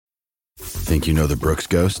Think you know the Brooks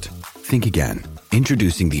Ghost? Think again.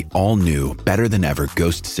 Introducing the all-new, better-than-ever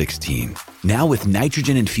Ghost 16. Now with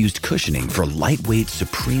nitrogen-infused cushioning for lightweight,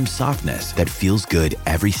 supreme softness that feels good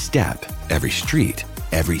every step, every street,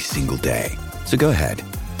 every single day. So go ahead,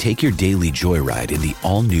 take your daily joyride in the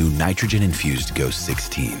all-new nitrogen-infused Ghost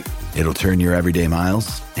 16. It'll turn your everyday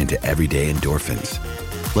miles into everyday endorphins.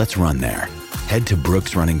 Let's run there. Head to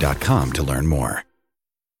brooksrunning.com to learn more.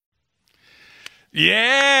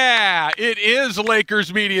 Yeah, it is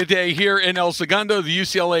Lakers Media Day here in El Segundo, the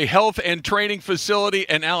UCLA Health and Training Facility.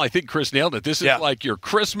 And Al, I think Chris nailed it. This is like your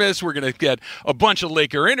Christmas. We're going to get a bunch of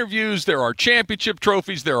Laker interviews. There are championship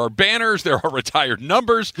trophies. There are banners. There are retired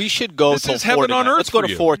numbers. We should go this till is 4 heaven tonight. on earth. Let's go to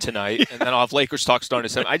you. 4 tonight, and then I'll have Lakers talk starting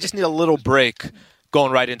at 7. I just need a little break going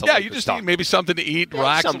right into Lakers you just talk. need maybe something to eat,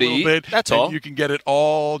 relax a little bit. That's and all. You can get it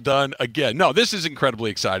all done again. No, this is incredibly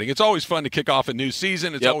exciting. It's always fun to kick off a new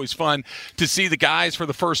season. It's always fun to see the guys for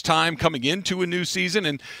the first time coming into a new season.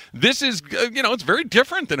 And this is, it's very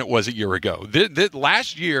different than it was a year ago.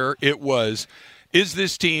 Last year, it was, is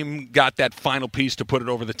this team got that final piece to put it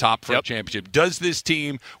over the top for a championship? Does this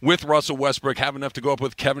team with Russell Westbrook have enough to go up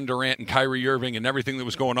with Kevin Durant and Kyrie Irving and everything that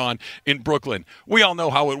was going on in Brooklyn? We all know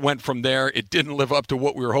how it went from there. It didn't live up to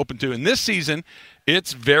what we were hoping to. And this season,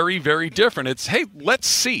 it's very, very different. It's, hey, let's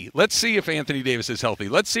see. Let's see if Anthony Davis is healthy.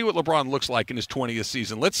 Let's see what LeBron looks like in his 20th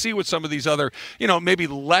season. Let's see what some of these other, maybe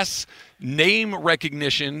less name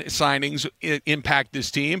recognition signings impact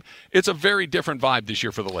this team. It's a very different vibe this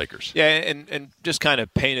year for the Lakers. Yeah, and just kind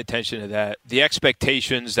of paying attention to that. The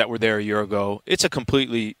expectations that were there a year ago, it's a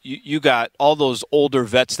completely – you got all those older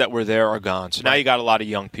vets that were there are gone. So now you got a lot of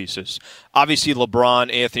young pieces. Obviously,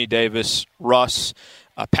 LeBron, Anthony Davis, Russ,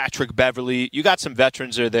 Patrick Beverley. You got some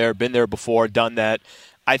veterans that are there, been there before, done that.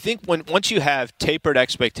 I think once you have tapered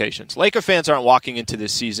expectations, Laker fans aren't walking into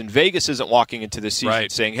this season. Vegas isn't walking into this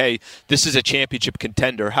season saying, hey, this is a championship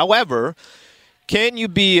contender. However, can you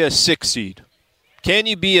be a 6th seed? Can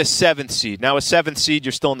you be a 7th seed? Now, a 7th seed,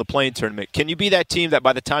 you're still in the play-in tournament. Can you be that team that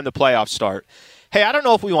by the time the playoffs start, hey, I don't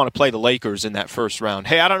know if we want to play the Lakers in that first round.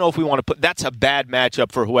 Hey, I don't know if we want to put – that's a bad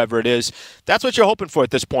matchup for whoever it is. That's what you're hoping for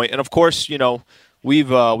at this point. And, of course, We've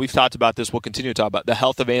talked about this. We'll continue to talk about the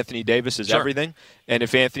health of Anthony Davis is everything. And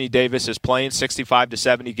if Anthony Davis is playing 65 to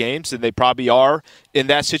 70 games, then they probably are in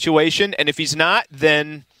that situation. And if he's not,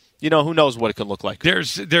 then who knows what it could look like.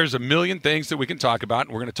 There's a million things that we can talk about,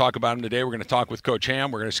 and we're going to talk about them today. We're going to talk with Coach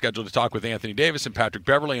Ham. We're going to schedule to talk with Anthony Davis and Patrick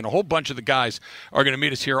Beverley, and a whole bunch of the guys are going to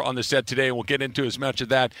meet us here on the set today, and we'll get into as much of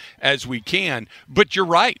that as we can. But you're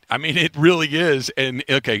right. I mean, it really is. And,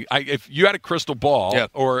 if you had a crystal ball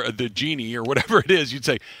or the genie or whatever it is, you'd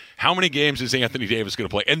say, how many games is Anthony Davis going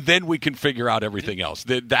to play? And then we can figure out everything else.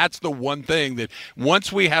 That's the one thing that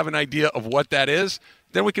once we have an idea of what that is,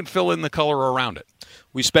 then we can fill in the color around it.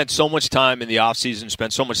 We spent so much time in the offseason,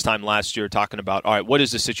 spent so much time last year talking about, all right, what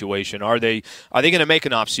is the situation? Are they going to make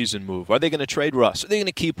an offseason move? Are they going to trade Russ? Are they going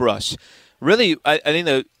to keep Russ? Really, I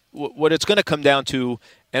think what it's going to come down to,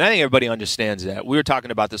 and I think everybody understands that. We were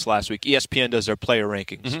talking about this last week. ESPN does their player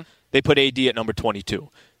rankings. Mm-hmm. They put AD at number 22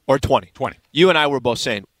 or 20. 20. You and I were both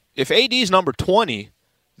saying, if AD is number 20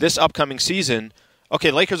 this upcoming season,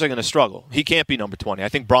 okay, Lakers are going to struggle. He can't be number 20. I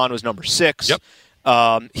think Bron was number 6.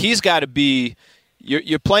 Yep. He's got to be –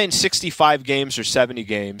 you're playing 65 games or 70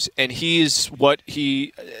 games, and he's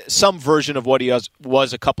some version of what he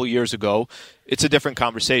was a couple years ago. It's a different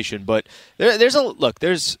conversation, but there's a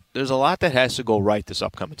lot that has to go right this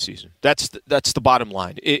upcoming season. That's the bottom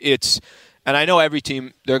line. And I know every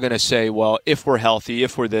team, they're going to say, well, if we're healthy,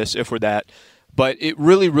 if we're this, if we're that, but it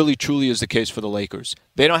really, really, truly is the case for the Lakers.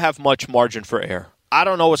 They don't have much margin for error. I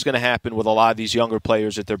don't know what's going to happen with a lot of these younger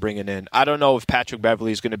players that they're bringing in. I don't know if Patrick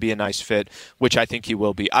Beverley is going to be a nice fit, which I think he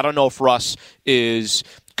will be. I don't know if Russ is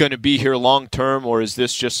going to be here long term, or is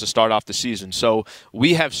this just to start off the season? So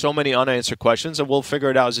we have so many unanswered questions, and we'll figure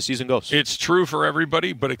it out as the season goes. It's true for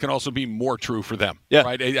everybody, but it can also be more true for them. Yeah.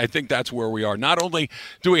 Right? I think that's where we are. Not only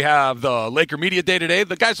do we have the Laker Media Day today,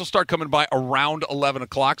 the guys will start coming by around 11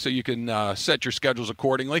 o'clock, so you can set your schedules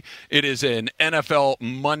accordingly. It is an NFL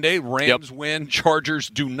Monday. Rams win, Chargers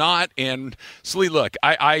do not. And Slee, look,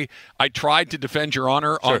 I tried to defend your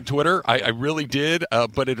honor on Twitter. I really did,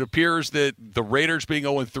 but it appears that the Raiders being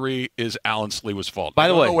 0-3 is Alan Sleewa's fault. By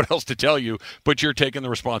the way, I don't know what else to tell you, but you're taking the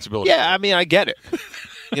responsibility. Yeah, I mean, I get it.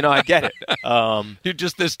 I get it. You're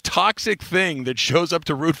just this toxic thing that shows up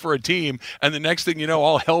to root for a team, and the next thing you know,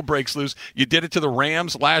 all hell breaks loose. You did it to the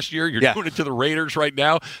Rams last year. You're doing it to the Raiders right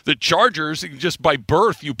now. The Chargers, just by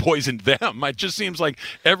birth, you poisoned them. It just seems like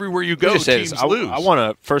everywhere you go, teams lose.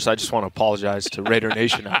 I just want to apologize to Raider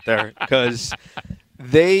Nation out there, because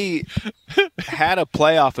They had a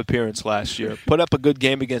playoff appearance last year, put up a good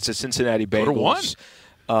game against the Cincinnati Bengals.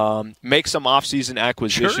 Make some offseason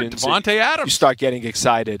acquisitions. Sure, Devontae Adams. You start getting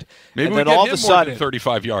excited. Maybe and we then get all him of a more sudden, than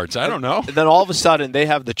 35 yards. I don't know. And then all of a sudden, they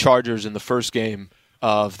have the Chargers in the first game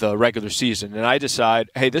of the regular season. And I decide,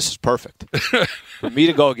 hey, this is perfect for me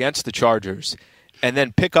to go against the Chargers and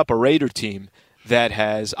then pick up a Raider team that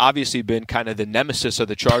has obviously been kind of the nemesis of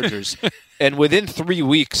the Chargers. And within 3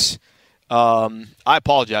 weeks, I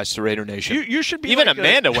apologize to Raider Nation. You should be even like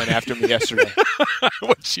Amanda went after me yesterday.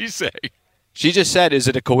 What'd she say? She just said, is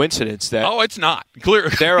it a coincidence that it's not. Clear.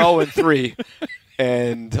 They're 0-3,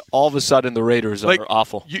 and all of a sudden the Raiders are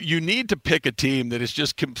awful. You need to pick a team that is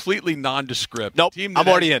just completely nondescript. Nope, team I'm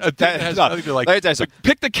already in. A team that has nothing to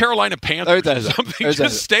pick the Carolina Panthers or something.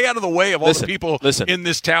 Just stay out of the way of all the people in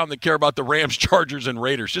this town that care about the Rams, Chargers, and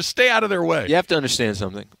Raiders. Just stay out of their way. You have to understand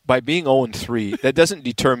something. By being 0-3, that doesn't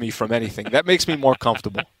deter me from anything. That makes me more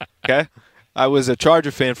comfortable, okay? I was a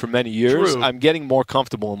Charger fan for many years. True. I'm getting more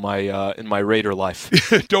comfortable in my Raider life.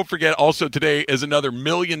 Don't forget, also today is another $1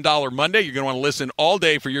 Million Monday. You're going to want to listen all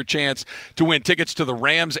day for your chance to win tickets to the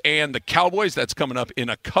Rams and the Cowboys. That's coming up in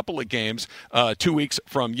a couple of games 2 weeks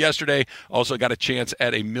from yesterday. Also got a chance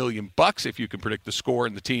at $1 million if you can predict the score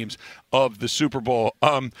and the teams of the Super Bowl.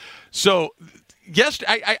 Yes,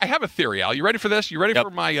 I have a theory, Al. You ready for this? You ready for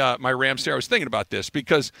my Rams theory? I was thinking about this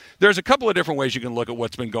because there's a couple of different ways you can look at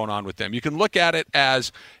what's been going on with them. You can look at it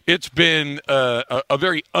as it's been a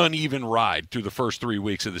very uneven ride through the first 3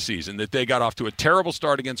 weeks of the season, that they got off to a terrible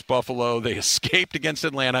start against Buffalo. They escaped against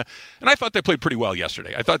Atlanta, and I thought they played pretty well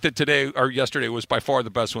yesterday. I thought that yesterday was by far the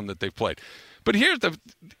best one that they've played. But here's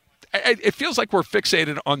it feels like we're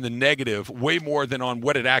fixated on the negative way more than on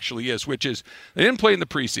what it actually is, which is they didn't play in the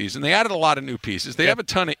preseason. They added a lot of new pieces. They have a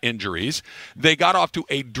ton of injuries. They got off to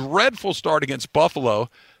a dreadful start against Buffalo.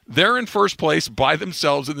 They're in first place by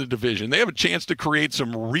themselves in the division. They have a chance to create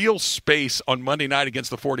some real space on Monday night against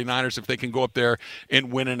the 49ers if they can go up there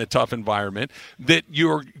and win in a tough environment. That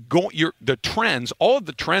the trends, all of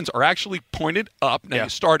the trends are actually pointed up. Now you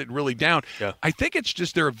started really down. Yeah. I think it's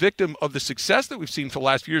just they're a victim of the success that we've seen for the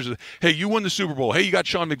last few years. Hey, you won the Super Bowl. Hey, you got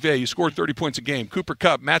Sean McVay. You scored 30 points a game. Cooper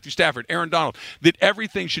Kupp, Matthew Stafford, Aaron Donald. That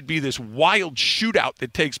everything should be this wild shootout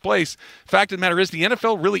that takes place. Fact of the matter is the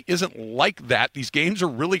NFL really isn't like that. These games are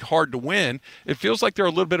really hard to win. It feels like they're a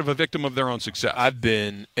little bit of a victim of their own success. I've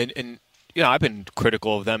been I've been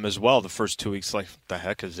critical of them as well the first 2 weeks. Like, the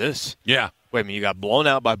heck is this? Yeah. Wait a minute, you got blown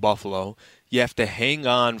out by Buffalo. You have to hang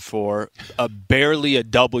on for barely a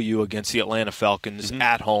W against the Atlanta Falcons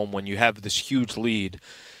at home when you have this huge lead.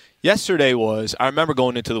 Yesterday I remember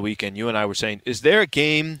going into the weekend, you and I were saying, is there a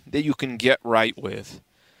game that you can get right with?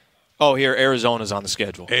 Oh, here, Arizona's on the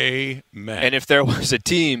schedule. Amen. And if there was a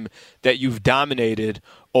team that you've dominated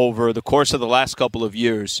over the course of the last couple of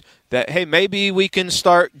years, that, hey, maybe we can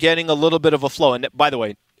start getting a little bit of a flow. And by the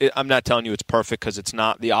way, I'm not telling you it's perfect because it's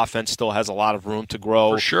not. The offense still has a lot of room to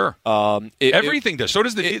grow. For sure. Everything does. So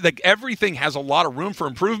does everything has a lot of room for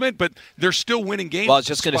improvement, but they're still winning games. Well, I was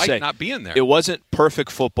just going to say, not being there. It wasn't perfect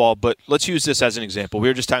football, but let's use this as an example. We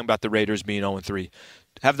were just talking about the Raiders being 0-3.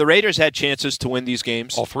 Have the Raiders had chances to win these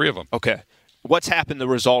games? All three of them. Okay. What's happened the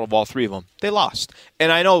result of all three of them? They lost.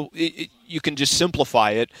 And I know you can just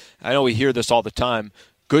simplify it. I know we hear this all the time.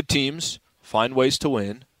 Good teams find ways to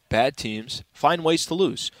win. Bad teams find ways to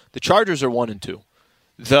lose. The Chargers are 1-2.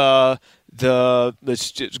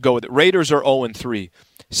 Let's just go with it. Raiders are 0-3.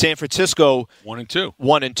 San Francisco 1-2.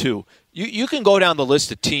 1-2. You can go down the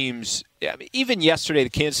list of teams. I mean, even yesterday, the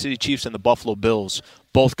Kansas City Chiefs and the Buffalo Bills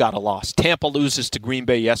both got a loss. Tampa loses to Green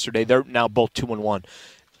Bay yesterday. They're now both 2-1.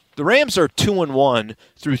 The Rams are 2-1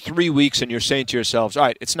 through 3 weeks, and you're saying to yourselves, all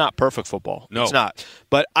right, it's not perfect football. No. It's not.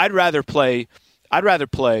 But I'd rather play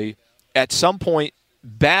at some point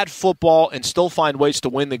bad football and still find ways to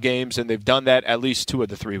win the games, and they've done that at least 2 of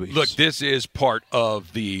the 3 weeks. Look, this is part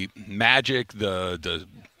of the magic, the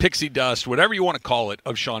pixie dust, whatever you want to call it,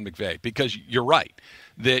 of Sean McVay, because you're right.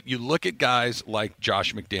 That you look at guys like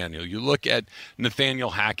Josh McDaniel, you look at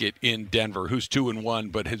Nathaniel Hackett in Denver, who's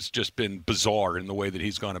 2-1, but has just been bizarre in the way that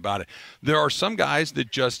he's gone about it. There are some guys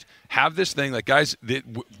that just have this thing, like guys that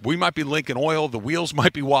we might be Lincoln Oil, the wheels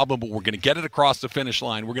might be wobbling, but we're going to get it across the finish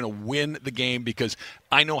line. We're going to win the game because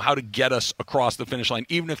I know how to get us across the finish line,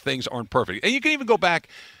 even if things aren't perfect. And you can even go back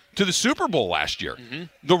to the Super Bowl last year.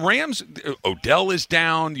 The Rams, Odell is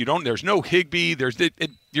down. There's no Higbee.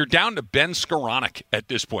 You're down to Ben Skoranek at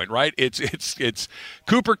this point, right? It's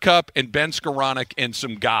Cooper Kupp and Ben Skoranek and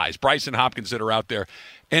some guys, Bryson Hopkins, that are out there.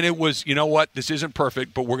 And it was, you know what, this isn't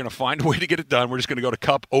perfect, but we're going to find a way to get it done. We're just going to go to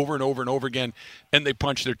Kupp over and over and over again, and they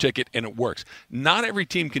punch their ticket, and it works. Not every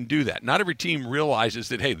team can do that. Not every team realizes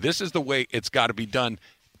that, hey, this is the way it's got to be done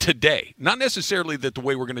today. Not necessarily that the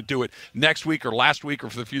way we're going to do it next week or last week or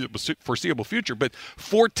for the foreseeable future, but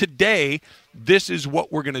for today, this is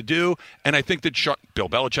what we're going to do. And I think that Bill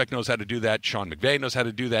Belichick knows how to do that. Sean McVay knows how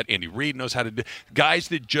to do that. Andy Reid knows how to do guys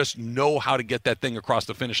that just know how to get that thing across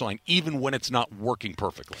the finish line, even when it's not working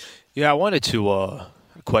perfectly. Yeah, I wanted to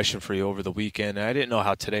question for you over the weekend. I didn't know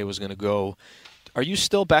how today was going to go. Are you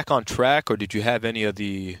still back on track, or did you have any of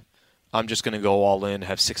the I'm just going to go all in,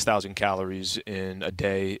 have 6,000 calories in a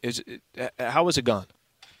day? How was it gone?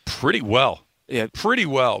 Pretty well. Yeah, pretty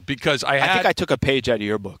well, because I think I took a page out of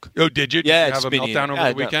your book. Oh, did you? Yeah, did you have a meltdown over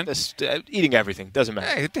the weekend? Eating everything. Doesn't matter.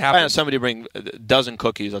 Hey, it happens. I had somebody bring a dozen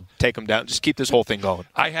cookies. I'll take them down. Just keep this whole thing going.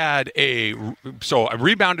 I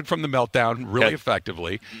rebounded from the meltdown really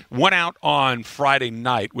effectively. Went out on Friday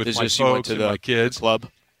night with my folks and my kids. Club?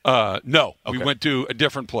 No, okay. We went to a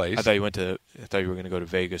different place. I thought you were going to go to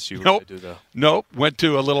Vegas. Nope. Went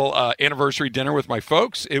to a little anniversary dinner with my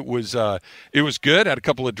folks. It was good. Had a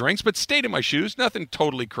couple of drinks, but stayed in my shoes. Nothing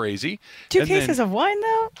totally crazy. Two cases of wine,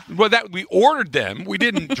 though? Well, we ordered them. We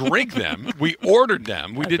didn't drink them. We ordered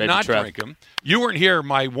them. We did not drink them. You weren't here.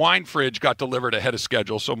 My wine fridge got delivered ahead of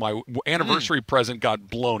schedule, so my anniversary present got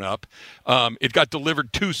blown up. It got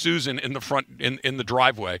delivered to Susan in the front in the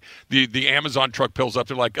driveway. The Amazon truck pulls up.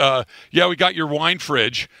 They're like, yeah, we got your wine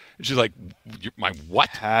fridge. And she's like, my what?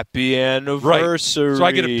 Happy anniversary. Right. So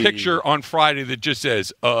I get a picture on Friday that just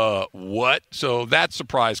says, what? So that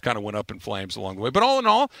surprise kind of went up in flames along the way. But all in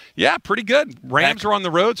all, yeah, pretty good. Rams are on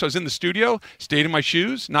the road, so I was in the studio, stayed in my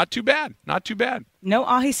shoes. Not too bad. No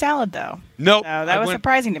ahi salad, though. No. So that was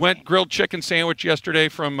surprising to me. Went grilled chicken sandwich yesterday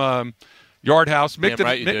from Yard House.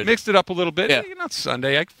 Mixed it up a little bit. Yeah. It's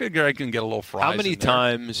Sunday. I figure I can get a little fries. How many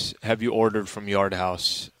times have you ordered from Yard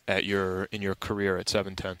House in your career at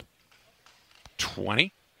 710?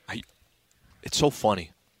 20. It's so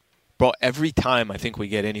funny, bro. Every time I think we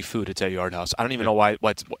get any food, it's at Yard House. I don't even know why.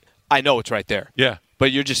 I know it's right there. Yeah.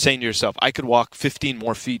 But you're just saying to yourself, I could walk 15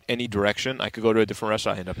 more feet any direction. I could go to a different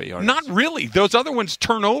restaurant. I end up at Yard House. Not really. Those other ones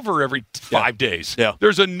turn over every 5 days. Yeah.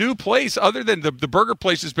 There's a new place other than the burger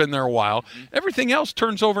place has been there a while. Everything else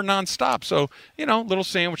turns over nonstop. So, little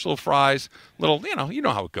sandwich, little fries, little, you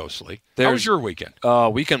know how it goes, Lee. How was your weekend?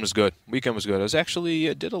 Weekend was good. I was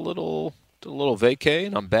actually did a little vacay,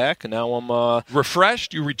 and I'm back, and now I'm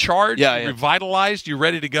refreshed. You recharged. Yeah, you revitalized. You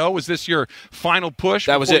ready to go? Was this your final push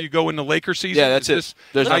before you go into Laker season? Yeah, that's it.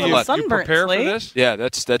 There's how you sunburnt, prepare for this? Yeah,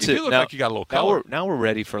 that's it. You look like you got a little color. Now we're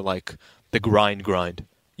ready for like the grind.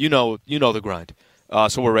 You know the grind.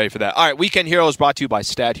 So we're ready for that. All right, Weekend Hero is brought to you by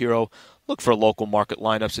Stat Hero. Look for local market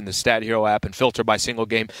lineups in the Stat Hero app and filter by single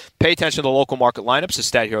game. Pay attention to the local market lineups at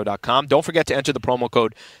StatHero.com. Don't forget to enter the promo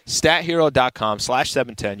code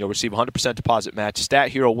StatHero.com/710. You'll receive 100% deposit match. Stat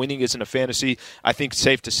Hero, winning isn't a fantasy. I think it's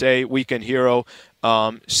safe to say Weekend Hero,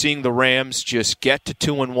 seeing the Rams just get to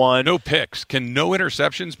 2-1. No picks. Can no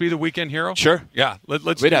interceptions be the Weekend Hero? Sure. Yeah,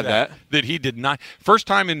 let's We'd do have that. That he did not. First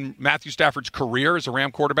time in Matthew Stafford's career as a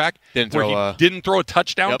Ram quarterback didn't throw a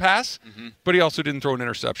touchdown pass, but he also didn't throw an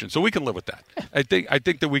interception. So we can live with that. I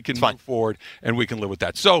think that we can move forward and we can live with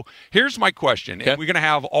that. So here's my question. Okay. And we're going to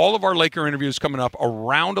have all of our Laker interviews coming up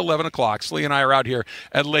around 11 o'clock. Slee and I are out here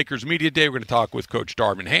at Lakers Media Day. We're going to talk with Coach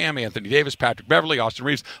Darvin Ham, Anthony Davis, Patrick Beverly, Austin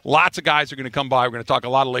Reeves. Lots of guys are going to come by. We're going to talk a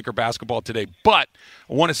lot of Laker basketball today. But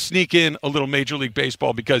I want to sneak in a little Major League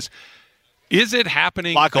Baseball because is it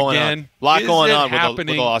happening again? A lot going on with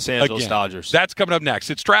the Los Angeles Dodgers. That's coming up next.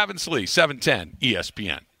 It's Travis Lee, 710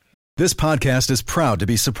 ESPN. This podcast is proud to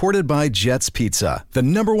be supported by Jets Pizza, the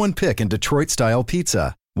 #1 pick in Detroit-style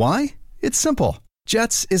pizza. Why? It's simple.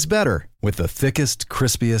 Jets is better. With the thickest,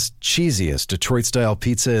 crispiest, cheesiest Detroit-style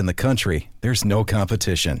pizza in the country, there's no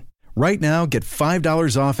competition. Right now, get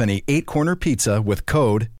 $5 off any 8-corner pizza with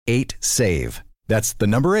code 8SAVE. That's the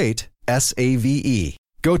number 8, SAVE.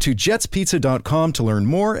 Go to jetspizza.com to learn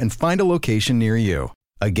more and find a location near you.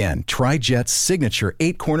 Again, try Jet's signature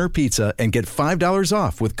 8-corner pizza and get $5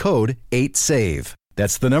 off with code 8SAVE.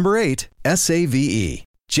 That's the number 8, SAVE.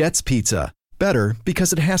 Jet's Pizza. Better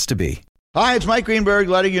because it has to be. Hi, it's Mike Greenberg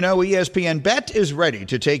letting you know ESPN Bet is ready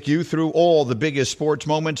to take you through all the biggest sports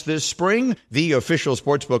moments this spring. The official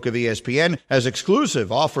sportsbook of ESPN has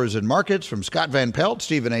exclusive offers and markets from Scott Van Pelt,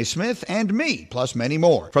 Stephen A. Smith, and me, plus many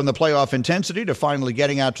more. From the playoff intensity to finally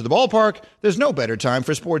getting out to the ballpark, there's no better time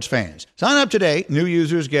for sports fans. Sign up today. New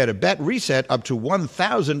users get a bet reset up to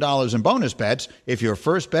 $1,000 in bonus bets if your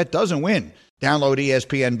first bet doesn't win. Download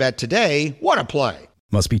ESPN Bet today. What a play.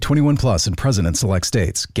 Must be 21 plus and present in select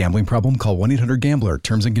states. Gambling problem? Call 1-800-GAMBLER.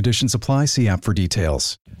 Terms and conditions apply. See app for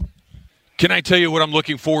details. Can I tell you what I'm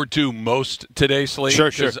looking forward to most today, Slade?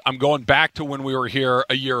 Sure. Because I'm going back to when we were here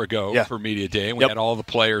a year ago for Media Day, and we had all the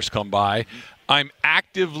players come by. I'm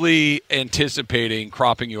actively anticipating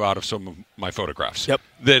cropping you out of some of my photographs.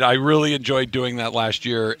 That I really enjoyed doing that last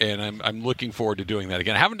year, and I'm looking forward to doing that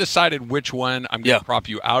again. I haven't decided which one I'm going to crop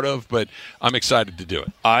you out of, but I'm excited to do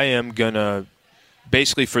it. I am going to...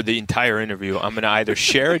 Basically, for the entire interview, I'm going to either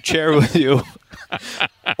share a chair with you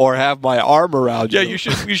or have my arm around you. Yeah, you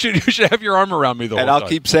should have your arm around me the whole time. And I'll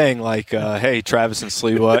keep saying, like, hey, Travis and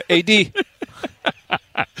Sliwa, AD.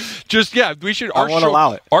 We should. I won't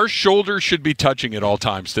allow it. Our shoulders should be touching at all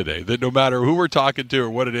times today. That no matter who we're talking to or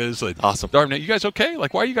what it is. Like, awesome. Darn it, you guys okay?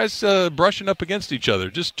 Like, why are you guys brushing up against each other?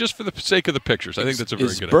 Just for the sake of the pictures. I think that's a very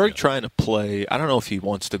good idea. Is Berg trying to play? I don't know if he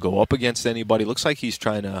wants to go up against anybody. Looks like he's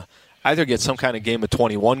trying to either get some kind of game of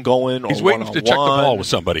 21 going or he's waiting one-on-one. to check the ball with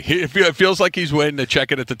somebody. It feels like he's waiting to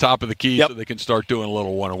check it at the top of the key so they can start doing a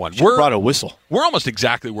little one-on-one. We brought a whistle. We're almost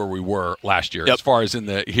exactly where we were last year as far as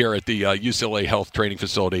here at the UCLA Health Training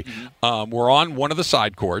Facility. We're on one of the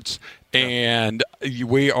side courts, and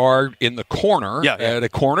we are in the corner at a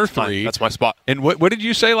corner three. That's my spot. And what did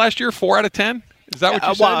you say last year? 4 out of 10? Is that what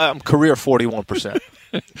you said? Well, I'm career 41%.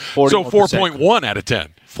 So 4.1 out of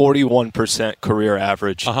 10. 41% career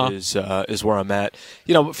average is where I'm at.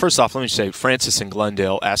 You know, first off, let me say, Francis in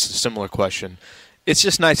Glendale asked a similar question. It's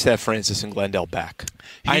just nice to have Francis in Glendale back.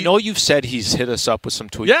 I know you've said he's hit us up with some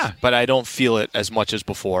tweets, but I don't feel it as much as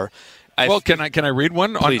before. Can I read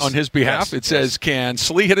one on his behalf? It says, can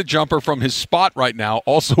Slee hit a jumper from his spot right now?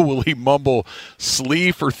 Also, will he mumble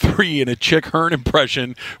Slee for 3 in a Chick Hearn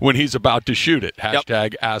impression when he's about to shoot it?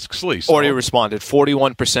 Hashtag ask Slee. Or he responded,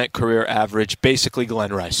 41% career average, basically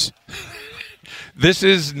Glenn Rice. This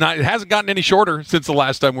is not. It hasn't gotten any shorter since the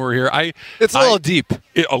last time we were here. It's a little deep.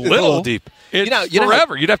 A little deep. It's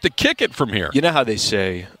forever. You'd have to kick it from here. You know how they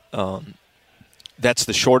say that's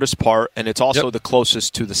the shortest part, and it's also the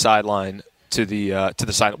closest to the sideline, to the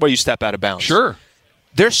sideline where you step out of bounds. Sure.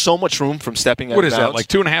 There's so much room from stepping out of bounds. What is that, like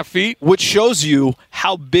 2.5 feet? Which shows you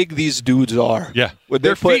how big these dudes are. Yeah.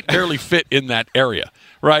 Their feet barely fit in that area,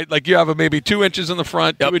 right? Like you have maybe 2 inches in the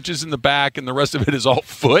front, 2 inches in the back, and the rest of it is all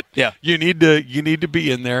foot. Yeah. You need to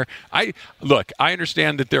be in there. I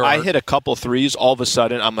understand that there are. I hit a couple threes. All of a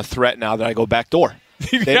sudden, I'm a threat now that I go back door.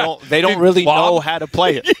 They don't really know how to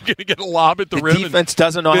play it. You're going to get a lob at the rim. The defense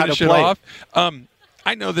doesn't know how to play it.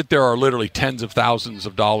 I know that there are literally tens of thousands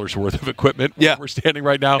of dollars worth of equipment where we're standing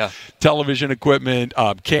right now. Yeah. Television equipment,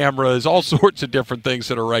 cameras, all sorts of different things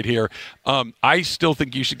that are right here. I still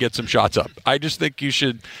think you should get some shots up. I just think you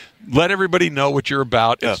should let everybody know what you're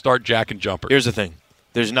about and start jacking jumpers. Here's the thing.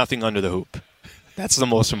 There's nothing under the hoop. That's the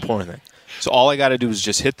most important thing. So all I got to do is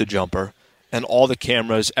just hit the jumper, and all the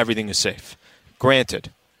cameras, everything is safe. Granted,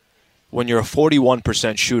 when you're a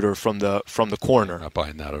 41% shooter from the corner, not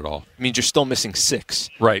buying that at all. Means you're still missing 6.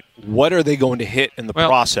 Right. What are they going to hit in the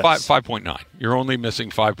process? 5.9. You're only missing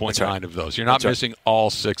 5.9 of those. You're not missing all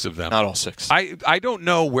 6 of them. Not all 6. I don't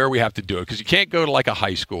know where we have to do it because you can't go to like a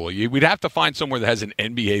high school. We'd have to find somewhere that has an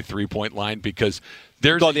NBA 3-point line because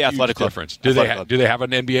there's a huge difference. Do they have an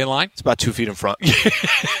NBA line? It's about 2 feet in front.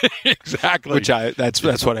 Exactly.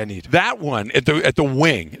 That's what I need. That one at the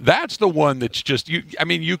wing. That's the one that's just you.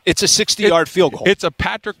 It's a 60-yard field goal. It's a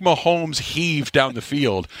Patrick Mahomes heave down the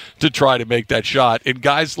field to try to make that shot. And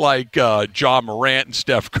guys like John Morant and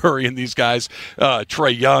Steph Curry and these guys,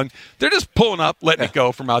 Trae Young, they're just pulling up, letting it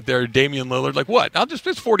go from out there. Damian Lillard, like what?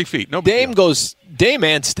 It's 40 feet. No big deal. Dame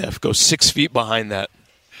and Steph go 6 feet behind that.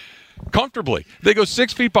 Comfortably, they go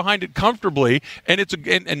 6 feet behind it comfortably, and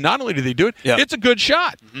and not only do they do it, it's a good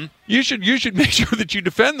shot. Mm-hmm. You should make sure that you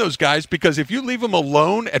defend those guys because if you leave them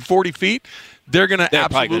alone at 40 feet, they're going to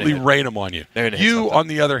absolutely rain them on you. You, on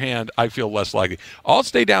the other hand, I feel less likely. I'll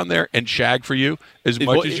stay down there and shag for you as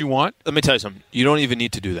much as you want. Let me tell you something. You don't even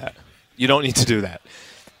need to do that. You don't need to do that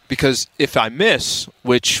because if I miss,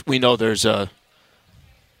 which we know there's a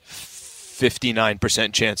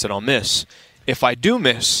 59% chance that I'll miss, if I do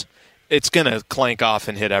miss, it's going to clank off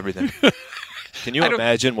and hit everything. Can you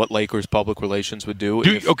imagine what Lakers public relations would do?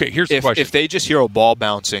 Here's the question. If they just hear a ball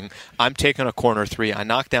bouncing, I'm taking a corner three, I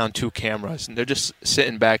knock down 2 cameras, and they're just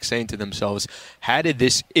sitting back saying to themselves, how did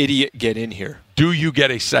this idiot get in here? Do you get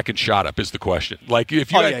a second shot up is the question. Like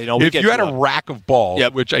if you had a rack of balls,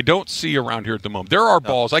 which I don't see around here at the moment. There are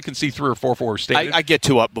balls. I can see 3 or 4 for State. I get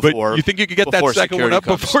 2 up before. But you think you could get that second one up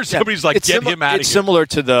before somebody's like, get him out of here? It's similar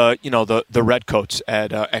to the redcoats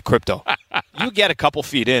at Crypto. You get a couple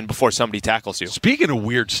feet in before somebody tackles you. Speaking of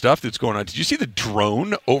weird stuff that's going on, did you see the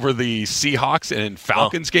drone over the Seahawks and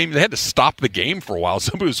Falcons game? They had to stop the game for a while.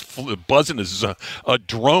 Somebody was buzzing a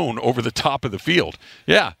drone over the top of the field.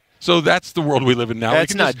 Yeah. So that's the world we live in now.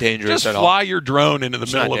 That's not dangerous at all. Just fly your drone into the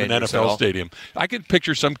middle of an NFL stadium. I can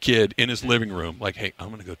picture some kid in his living room like, hey, I'm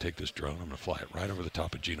going to go take this drone. I'm going to fly it right over the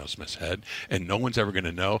top of Geno Smith's head, and no one's ever going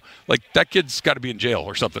to know. Like, that kid's got to be in jail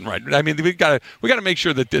or something, right? I mean, we got to make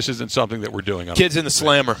sure that this isn't something that we're doing. Kids in the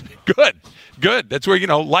slammer. Good. That's where,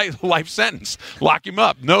 life sentence. Lock him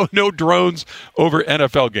up. No drones over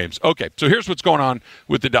NFL games. Okay, so here's what's going on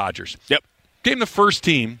with the Dodgers. Yep. Became the first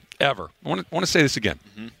team ever. I want to say this again.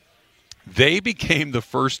 Mm-hmm. They became the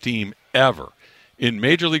first team ever in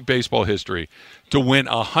Major League Baseball history to win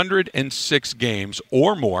 106 games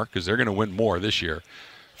or more, because they're going to win more this year,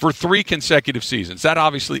 for 3 consecutive seasons. That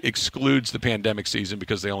obviously excludes the pandemic season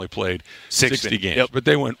because they only played 60 games. Yep. But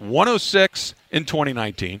they went 106 in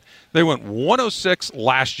 2019. They went 106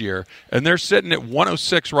 last year, and they're sitting at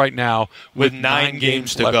 106 right now with 9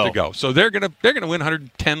 games left to go. So they're going to win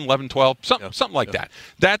 110, 11, 12, something like that.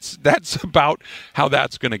 That's about how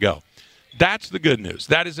that's going to go. That's the good news.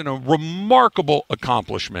 That is a remarkable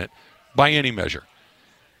accomplishment by any measure.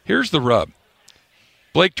 Here's the rub.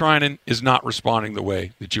 Blake Trinan is not responding the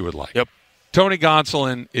way that you would like. Yep. Tony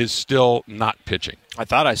Gonsolin is still not pitching. I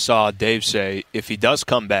thought I saw Dave say if he does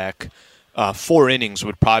come back, 4 innings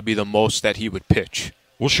would probably be the most that he would pitch.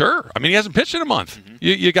 Well, sure. I mean, he hasn't pitched in a month. Mm-hmm.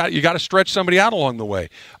 You got to stretch somebody out along the way.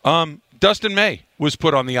 Dustin May was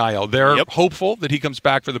put on the IL. They're hopeful that he comes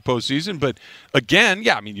back for the postseason. But again,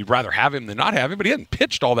 you'd rather have him than not have him. But he hasn't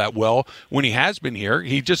pitched all that well when he has been here.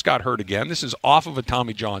 He just got hurt again. This is off of a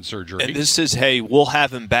Tommy John surgery. And this is, hey, we'll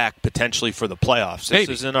have him back potentially for the playoffs. This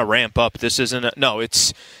isn't a ramp up. This isn't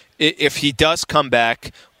it's if he does come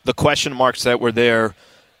back, the question marks that were there,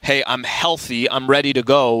 hey, I'm healthy, I'm ready to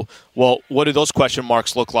go. Well, what do those question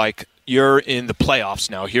marks look like? You're in the playoffs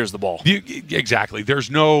now. Here's the ball. Exactly. There's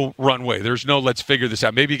no runway. There's no let's figure this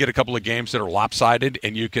out. Maybe you get a couple of games that are lopsided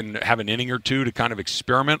and you can have an inning or two to kind of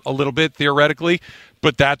experiment a little bit theoretically,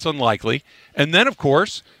 but that's unlikely. And then, of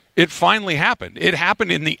course, it finally happened. It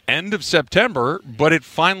happened in the end of September, but it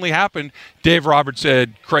finally happened. Dave Roberts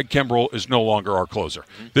said Craig Kimbrell is no longer our closer.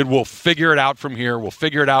 Mm-hmm. That we'll figure it out from here. We'll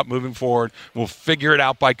figure it out moving forward. We'll figure it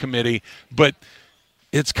out by committee. But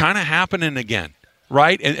it's kind of happening again.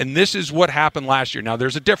 Right? And this is what happened last year. Now,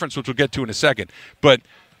 there's a difference, which we'll get to in a second. But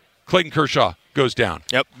Clayton Kershaw goes down.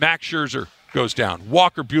 Yep. Max Scherzer goes down.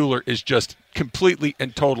 Walker Buehler is just completely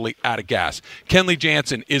and totally out of gas. Kenley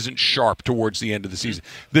Jansen isn't sharp towards the end of the season.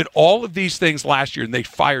 Then all of these things last year, and they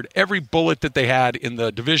fired every bullet that they had in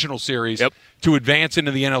the divisional series to advance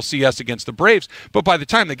into the NLCS against the Braves. But by the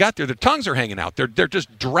time they got there, their tongues are hanging out. They're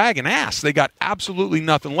just dragging ass. They got absolutely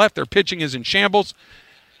nothing left. Their pitching is in shambles.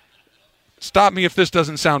 Stop me if this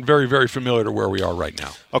doesn't sound very, very familiar to where we are right now.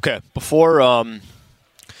 Okay. Before,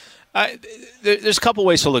 there's a couple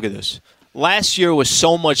ways to look at this. Last year was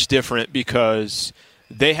so much different because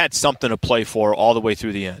they had something to play for all the way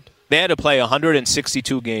through the end. They had to play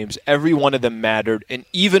 162 games. Every one of them mattered. And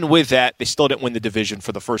even with that, they still didn't win the division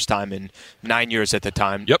for the first time in 9 years at the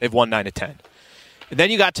time. Yep. They've won 9 of 10. And then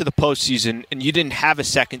you got to the postseason, and you didn't have a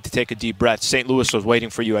second to take a deep breath. St. Louis was waiting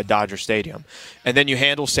for you at Dodger Stadium. And then you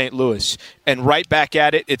handle St. Louis. And right back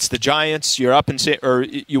at it, it's the Giants. You're up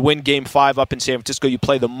you win Game 5 up in San Francisco. You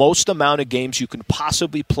play the most amount of games you can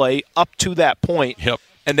possibly play up to that point. Yep.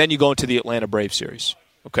 And then you go into the Atlanta Braves series.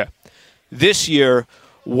 Okay. This year,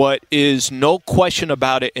 what is no question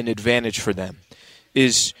about it an advantage for them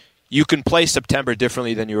is you can play September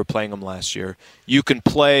differently than you were playing them last year. You can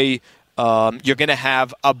play... you're going to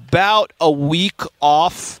have about a week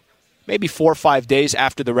off, maybe 4 or 5 days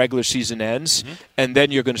after the regular season ends, and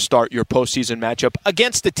then you're going to start your postseason matchup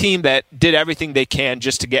against a team that did everything they can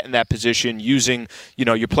just to get in that position using,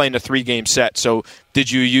 you're playing a 3-game set. So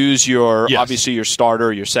did you use obviously your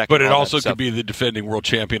starter, your second? But it also could be the defending world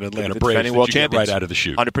champion Atlanta Braves defending world champions right out of the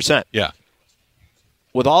chute. 100%. Yeah.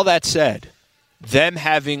 With all that said, them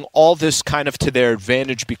having all this kind of to their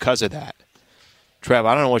advantage because of that, Trev,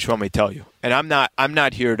 I don't know what you want me to tell you. And I'm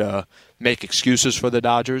not here to make excuses for the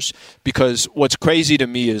Dodgers because what's crazy to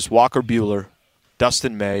me is Walker Buehler,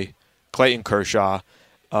 Dustin May, Clayton Kershaw,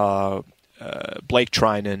 Blake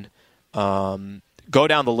Trinan, go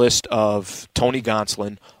down the list of Tony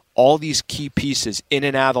Gonsolin, all these key pieces in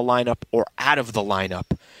and out of the lineup or out of the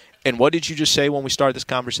lineup. And what did you just say when we started this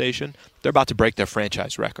conversation? They're about to break their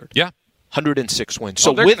franchise record. Yeah. 106 wins.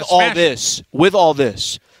 So with all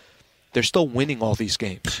this, they're still winning all these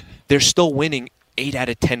games. They're still winning 8 out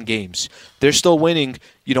of 10 games. They're still winning,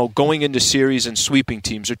 going into series and sweeping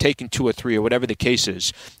teams or taking 2 or 3 or whatever the case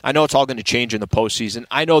is. I know it's all going to change in the postseason.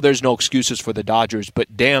 I know there's no excuses for the Dodgers,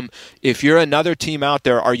 but damn, if you're another team out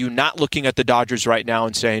there, are you not looking at the Dodgers right now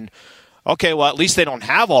and saying, okay, well, at least they don't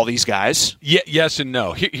have all these guys? Yes and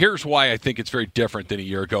no. Here's why I think it's very different than a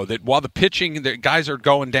year ago. That while the pitching, the guys are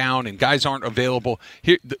going down and guys aren't available,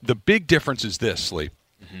 here the big difference is this, Sleep.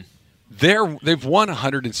 Mm-hmm. They've won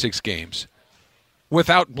 106 games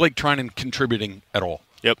without Blake Trinan contributing at all.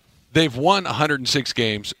 Yep. They've won 106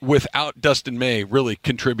 games without Dustin May really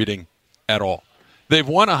contributing at all. They've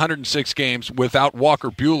won 106 games without Walker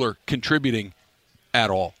Buehler contributing at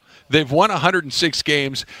all. They've won 106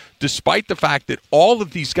 games despite the fact that all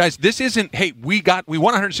of these guys, this isn't, hey, we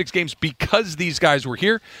won 106 games because these guys were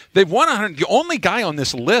here. They've won 100. The only guy on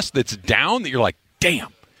this list that's down that you're like,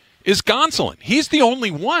 damn, is Gonsolin. He's the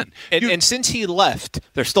only one. And since he left,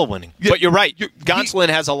 they're still winning. Yeah, but you're right. Gonsolin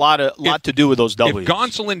has a lot to do with those W's. If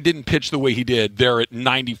Gonsolin didn't pitch the way he did, they're at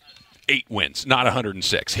 98 wins, not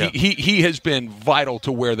 106. Yeah. He has been vital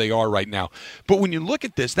to where they are right now. But when you look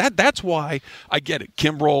at this, that's why I get it.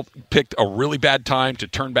 Kimbrel picked a really bad time to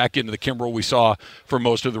turn back into the Kimbrel we saw for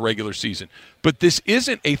most of the regular season. But this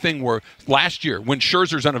isn't a thing where last year, when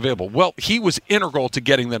Scherzer's unavailable, well, he was integral to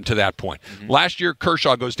getting them to that point. Mm-hmm. Last year,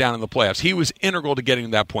 Kershaw goes down in the playoffs. He was integral to getting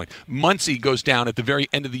them to that point. Muncy goes down at the very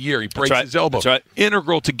end of the year. He breaks his elbow. That's right.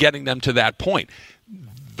 Integral to getting them to that point.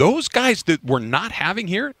 Those guys that we're not having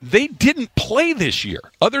here, they didn't play this year,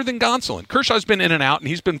 other than Gonsolin. Kershaw's been in and out, and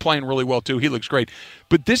he's been playing really well, too. He looks great.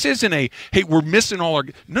 But this isn't hey, we're missing all our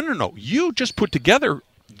 – No. You just put together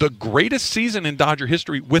 – the greatest season in Dodger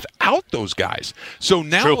history without those guys. So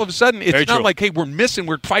now all of a sudden, it's not like, hey, we're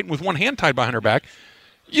fighting with one hand tied behind our back.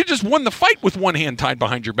 You just won the fight with one hand tied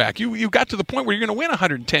behind your back. You got to the point where you're going to win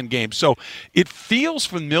 110 games. So it feels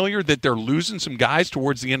familiar that they're losing some guys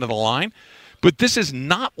towards the end of the line. But this is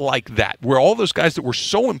not like that, where all those guys that were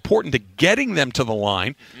so important to getting them to the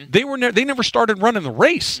line, they never started running the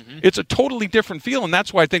race. Mm-hmm. It's a totally different feel, and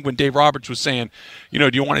that's why I think when Dave Roberts was saying, do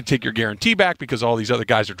you want to take your guarantee back because all these other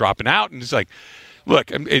guys are dropping out? And it's like,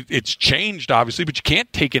 look, it's changed, obviously, but you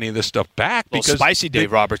can't take any of this stuff back. Because spicy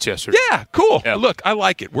Dave Roberts yesterday. Yeah, cool. Yeah. Look, I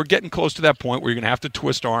like it. We're getting close to that point where you're going to have to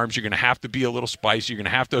twist arms. You're going to have to be a little spicy. You're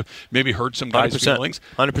going to have to maybe hurt some guys' 100%. feelings.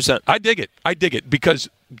 100%. I dig it because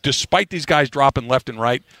despite these guys dropping left and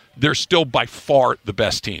right, they're still by far the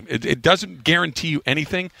best team. It doesn't guarantee you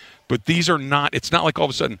anything, but these are not – it's not like all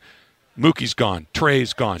of a sudden Mookie's gone,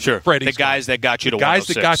 Trey's gone, Freddie's the guys gone. That got you to 106.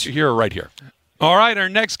 The guys that got you here are right here. All right, our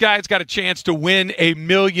next guy's got a chance to win $1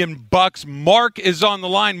 million. Mark is on the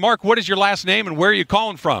line. Mark, what is your last name and where are you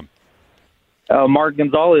calling from? Mark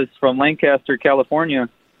Gonzalez from Lancaster, California.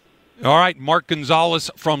 All right, Mark Gonzalez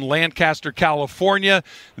from Lancaster, California.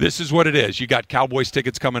 This is what it is. You got Cowboys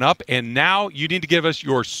tickets coming up, and now you need to give us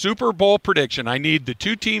your Super Bowl prediction. I need the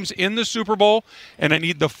 2 teams in the Super Bowl, and I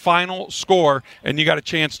need the final score, and you got a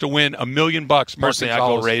chance to win $1 million. Mark Personally,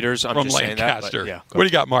 Gonzalez I go Raiders. I'm from just Lancaster. Saying that, What do you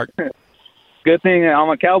got, Mark? Good thing I'm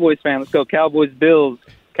a Cowboys fan. Let's go Cowboys-Bills.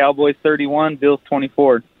 Cowboys 31, Bills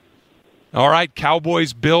 24. All right,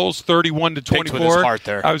 Cowboys, Bills, 31-24. Heart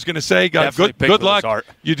there. I was going to say, good luck.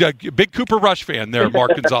 You got a big Cooper Rush fan there,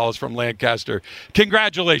 Mark Gonzalez from Lancaster.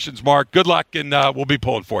 Congratulations, Mark. Good luck, and we'll be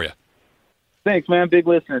pulling for you. Thanks, man. Big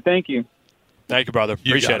listener. Thank you. Thank you, brother.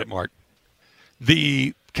 Appreciate it, Mark.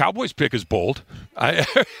 The Cowboys pick is bold.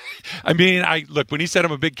 Look, when he said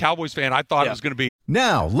I'm a big Cowboys fan, I thought it was going to be.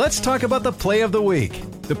 Now, let's talk about the play of the week.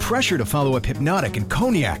 The pressure to follow up Hypnotic and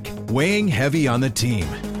Cognac, weighing heavy on the team.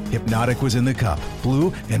 Hypnotic was in the cup,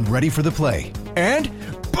 blue, and ready for the play. And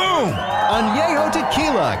boom! Añejo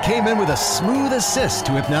Tequila came in with a smooth assist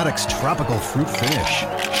to Hypnotic's tropical fruit finish.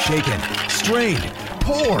 Shaken, strained,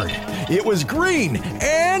 poured. It was green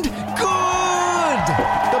and good!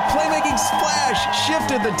 The playmaking splash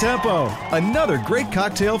shifted the tempo. Another great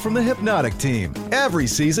cocktail from the Hypnotic team. Every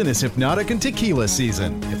season is Hypnotic and Tequila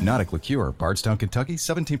season. Hypnotic Liqueur, Bardstown, Kentucky,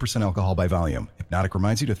 17% alcohol by volume. Hypnotic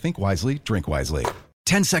reminds you to think wisely, drink wisely.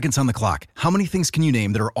 10 seconds on the clock. How many things can you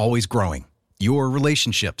name that are always growing? Your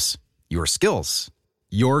relationships, your skills,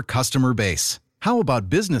 your customer base. How about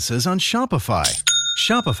businesses on Shopify?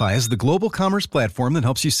 Shopify is the global commerce platform that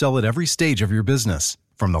helps you sell at every stage of your business.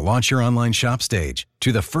 From the launch your online shop stage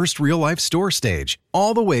to the first real-life store stage,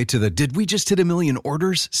 all the way to the did we just hit a million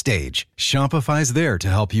orders stage, Shopify's there to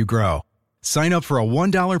help you grow. Sign up for a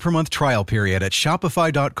 $1 per month trial period at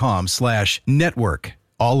shopify.com/network,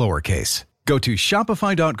 all lowercase. Go to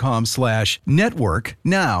shopify.com/network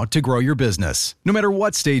now to grow your business, no matter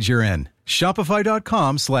what stage you're in.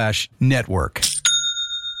 Shopify.com/network.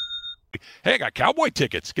 Hey, I got Cowboy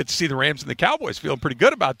tickets. Get to see the Rams and the Cowboys. Feeling pretty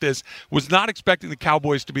good about this. Was not expecting the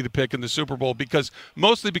Cowboys to be the pick in the Super Bowl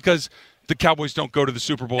mostly because the Cowboys don't go to the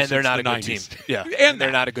Super Bowl and they're not a good 90s. team. Yeah, and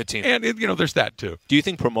they're not a good team. And there's that too. Do you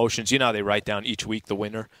think promotions? You know how they write down each week the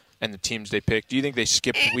winner and the teams they pick. Do you think they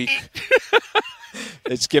skipped a week?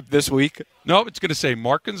 They skipped this week? No, it's going to say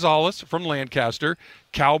Mark Gonzalez from Lancaster,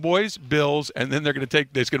 Cowboys, Bills, and then they're going to take.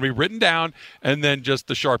 It's going to be written down, and then just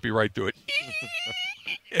the Sharpie right through it.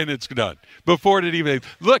 And it's done. Before it even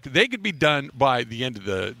 – look, they could be done by the end of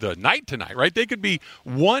the night tonight, right? They could be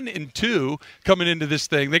 1-2 coming into this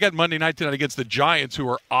thing. They got Monday night tonight against the Giants, who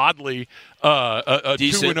are oddly a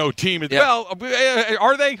 2-0 team. Yeah. Well,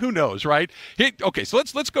 are they? Who knows, right? Okay, so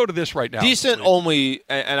let's go to this right now. Decent only –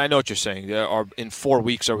 and I know what you're saying. In 4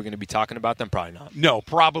 weeks, are we going to be talking about them? Probably not. No,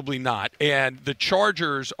 probably not. And the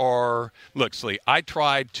Chargers are – look, Slee, I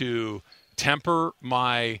tried to temper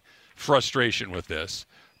my – frustration with this,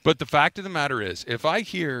 but the fact of the matter is, if I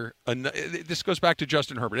hear this goes back to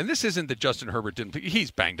Justin Herbert, and this isn't that Justin Herbert he's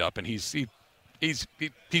banged up and he's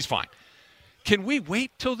fine. Can we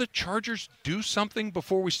wait till the Chargers do something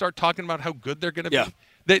before we start talking about how good they're going to be?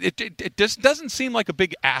 It just doesn't seem like a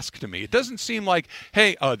big ask to me. It doesn't seem like,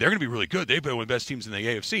 hey, they're going to be really good. They've been one of the best teams in the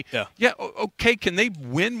AFC. Yeah, okay, can they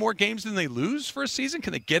win more games than they lose for a season?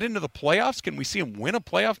 Can they get into the playoffs? Can we see them win a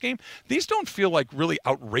playoff game? These don't feel like really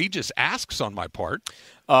outrageous asks on my part.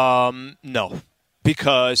 No,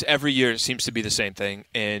 because every year it seems to be the same thing.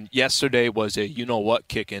 And yesterday was a you-know-what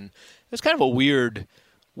kicking. It's kind of a weird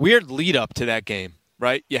lead up to that game,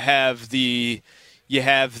 right? You have the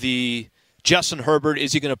Justin Herbert,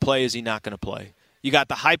 is he going to play? Is he not going to play? You got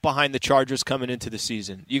the hype behind the Chargers coming into the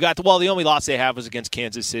season. You got the only loss they have was against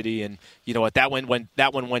Kansas City, and you know what? That one went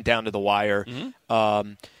down to the wire. Mm-hmm.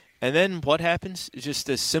 And then what happens? It's just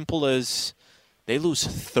as simple as they lose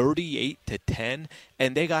 38-10,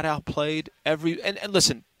 and they got outplayed and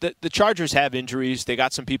listen, the Chargers have injuries. They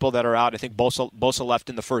got some people that are out. I think Bosa left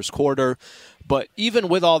in the first quarter. But even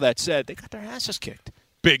with all that said, they got their asses kicked.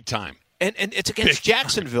 Big time. And it's against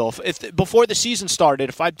Jacksonville. Before the season started,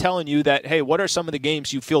 if I'm telling you that, hey, what are some of the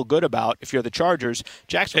games you feel good about if you're the Chargers,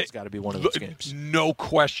 Jacksonville's got to be one of those games. No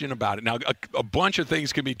question about it. Now, a bunch of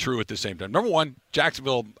things can be true at the same time. Number one,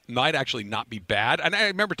 Jacksonville might actually not be bad. And I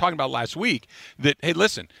remember talking about last week that, hey,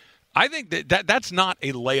 listen, I think that's not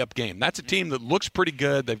a layup game. That's a team that looks pretty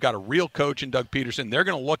good. They've got a real coach in Doug Peterson. They're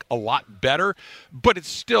going to look a lot better, but it's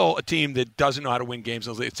still a team that doesn't know how to win games,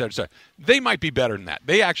 et cetera, et cetera. They might be better than that.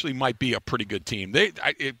 They actually might be a pretty good team. The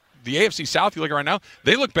AFC South, you look at right now,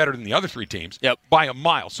 they look better than the other three teams by a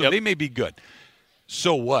mile, so they may be good.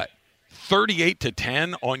 So what?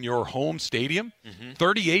 38-10 on your home stadium,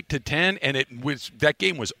 38-10, and that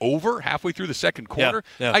game was over halfway through the second quarter.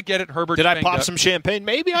 I get it, Herbert. Did I pop some champagne?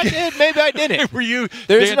 Maybe I did. Maybe I didn't. Were you?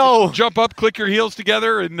 There's jump up, click your heels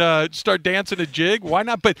together, and start dancing a jig. Why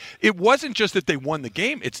not? But it wasn't just that they won the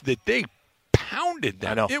game; it's that they pounded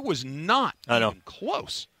them. I know. It was not even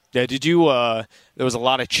close. Yeah. Did you? There was a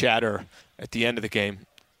lot of chatter at the end of the game.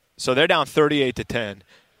 So they're down 38-10.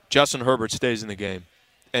 Justin Herbert stays in the game.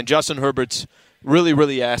 And Justin Herbert's really,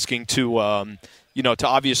 really asking to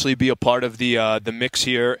obviously be a part of the mix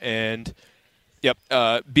here, and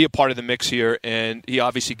be a part of the mix here, and he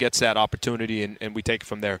obviously gets that opportunity, and we take it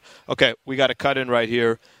from there. Okay, we got a cut in right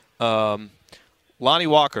here. Lonnie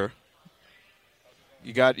Walker,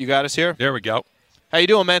 you got us here? There we go. How you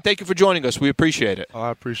doing, man? Thank you for joining us. We appreciate it. Oh,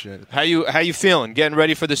 I appreciate it. How you feeling? Getting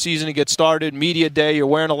ready for the season to get started? Media day. You're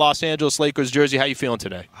wearing a Los Angeles Lakers jersey. How you feeling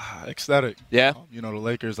today? Ecstatic. Yeah. The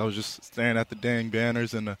Lakers. I was just staring at the dang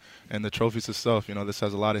banners and the trophies itself. This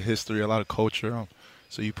has a lot of history, a lot of culture.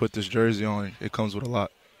 So you put this jersey on, it comes with a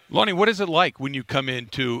lot. Lonnie, what is it like when you come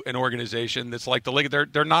into an organization that's like the Lakers?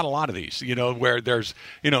 There are not a lot of these, where there's,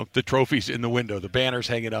 the trophies in the window, the banners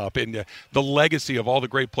hanging up, and the legacy of all the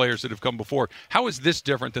great players that have come before. How is this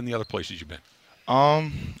different than the other places you've been?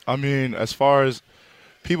 As far as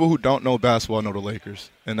people who don't know basketball know the Lakers,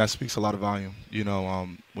 and that speaks a lot of volume.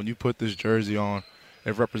 When you put this jersey on,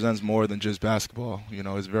 it represents more than just basketball.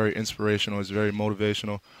 It's very inspirational. It's very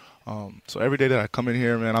motivational. So every day that I come in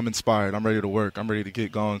here, man, I'm inspired. I'm ready to work. I'm ready to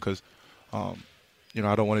get going because, I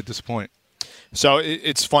don't want to disappoint. So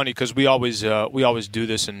it's funny because we always do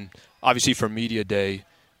this, and obviously for Media Day,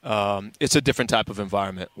 it's a different type of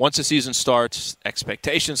environment. Once the season starts,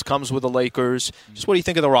 expectations comes with the Lakers. Just what do you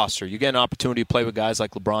think of the roster? You get an opportunity to play with guys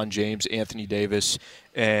like LeBron James, Anthony Davis,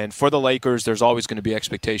 and for the Lakers, there's always going to be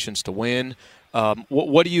expectations to win. How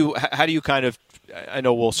do you kind of, I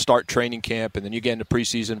know we'll start training camp and then you get into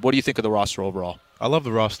preseason. What do you think of the roster overall? I love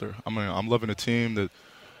the roster. I mean, I'm loving a team that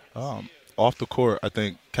off the court, I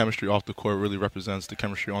think chemistry off the court really represents the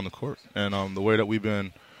chemistry on the court. And the way that we've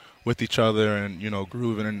been with each other and,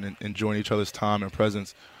 grooving and enjoying each other's time and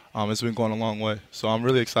presence, it's been going a long way. So I'm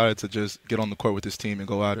really excited to just get on the court with this team and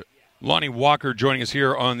go at it. Lonnie Walker joining us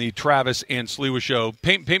here on the Travis and Sliwa Show.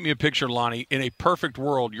 Paint me a picture, Lonnie. In a perfect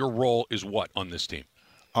world, your role is what on this team?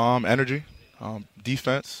 Energy,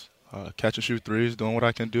 defense, catch and shoot threes, doing what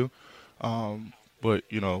I can do. But,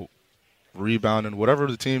 rebounding, whatever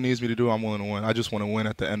the team needs me to do, I'm willing to win. I just want to win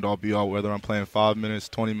at the end all be all, whether I'm playing 5 minutes,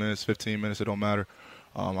 20 minutes, 15 minutes, it don't matter.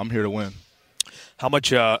 I'm here to win. How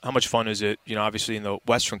much fun is it, obviously in the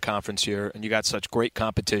Western Conference here, and you got such great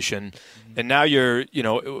competition, and now you're,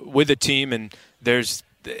 with a team, and there's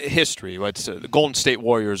history. It's the Golden State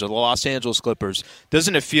Warriors or the Los Angeles Clippers.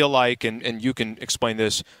 Doesn't it feel like, and you can explain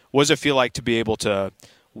this, what does it feel like to be able to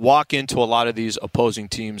walk into a lot of these opposing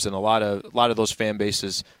teams and a lot of those fan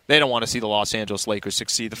bases? They don't want to see the Los Angeles Lakers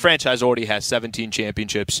succeed. The franchise already has 17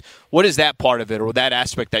 championships. What is that part of it, or that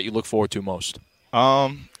aspect that you look forward to most?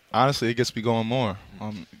 Honestly, it gets me going more.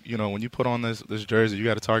 When you put on this jersey, you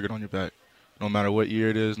got a target on your back. No matter what year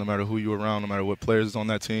it is, no matter who you're around, no matter what players is on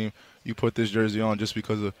that team, you put this jersey on just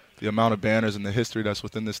because of the amount of banners and the history that's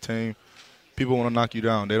within this team. People want to knock you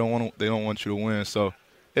down. They don't want you to win. So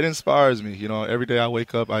it inspires me. Every day I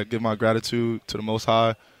wake up, I give my gratitude to the Most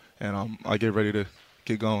High, and I get ready to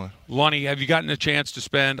get going. Lonnie, have you gotten a chance to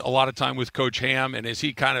spend a lot of time with Coach Ham, and is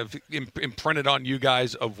he kind of imprinted on you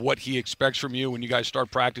guys of what he expects from you when you guys start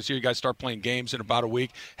practice here, you guys start playing games in about a week?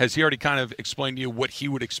 Has he already kind of explained to you what he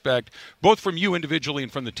would expect, both from you individually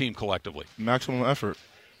and from the team collectively? Maximum effort.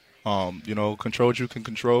 Control what you can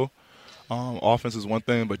control. Offense is one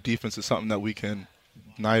thing, but defense is something that we can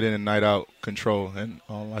night in and night out control, and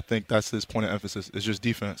I think that's his point of emphasis. It's just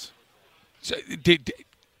defense. So,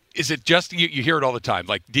 is it just, you hear it all the time,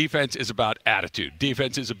 like defense is about attitude.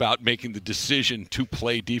 Defense is about making the decision to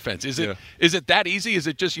play defense. Is it that easy? Is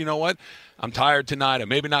it just, you know what, I'm tired tonight, I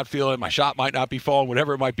maybe not feeling it, my shot might not be falling,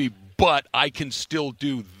 whatever it might be, but I can still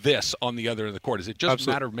do this on the other end of the court? Is it just a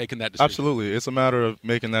matter of making that decision? Absolutely. It's a matter of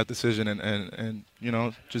making that decision and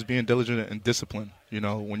just being diligent and disciplined.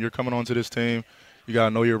 When you're coming onto this team, you got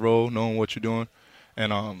to know your role, knowing what you're doing,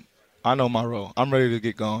 and I know my role. I'm ready to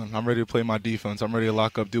get going. I'm ready to play my defense. I'm ready to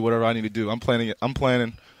lock up, do whatever I need to do. I'm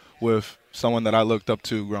planning with someone that I looked up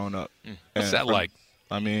to growing up. What's that like?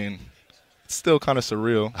 I mean, it's still kind of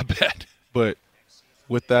surreal. I bet. But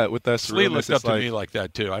with that surrealness, Slee looked up to me like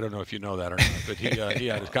that too. I don't know if you know that or not, but he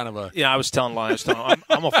had kind of a. Yeah, I was telling Lonnie.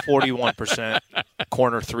 I'm a 41%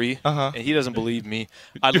 corner three, and he doesn't believe me.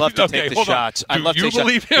 I love to take the shots. I love to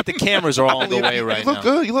believe him? But the cameras are all in the way right now. You look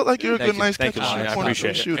good. You look like you're a good, nice catcher. I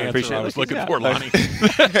appreciate it. I was looking for Lonnie.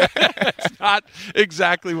 It's not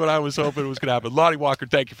exactly what I was hoping was going to happen. Lonnie Walker,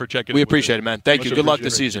 thank you for checking in. We appreciate it, man. Thank you. Good luck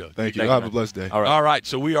this season. Thank you. Have a blessed day. All right.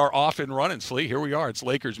 So we are off and running, Slee. Here we are. It's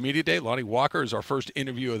Lakers Media Day. Lonnie Walker is our first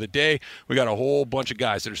interview of the day. We got a whole bunch of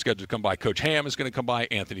guys that are scheduled to come by. Coach Ham is going to come by,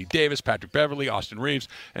 Anthony Davis, Patrick Beverly, Austin Reeves,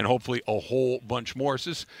 and hopefully a whole bunch more.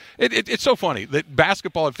 It's so funny that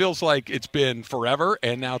basketball, it feels like it's been forever,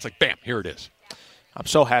 and now it's like, bam, here it is. I'm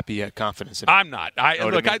so happy you had confidence in me. I'm not.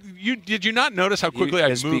 Did you not notice how quickly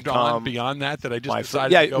I moved on beyond that I just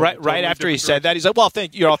decided to go right after he said that, he's like, well,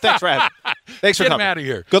 thanks for having me. Thanks for coming. Get him out of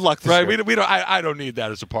here. Good luck this year. We don't, I don't need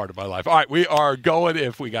that as a part of my life. All right, we are going.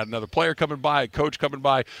 If we got another player coming by, a coach coming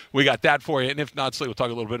by, we got that for you. And if not, we'll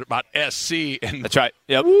talk a little bit about SC. And that's right.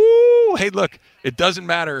 Yep. Woo, hey, look, it doesn't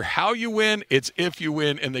matter how you win. It's if you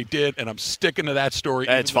win, and they did. And I'm sticking to that story.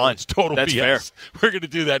 That's fine. It's total That's BS. Fair. We're going to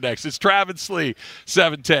do that next. It's Travis Slee,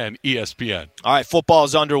 710 ESPN. All right, football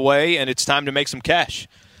is underway, and it's time to make some cash.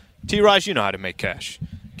 T-Raj, you know how to make cash.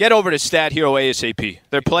 Get over to Stat Hero ASAP.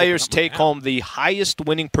 Their players take home the highest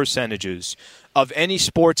winning percentages of any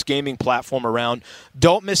sports gaming platform around.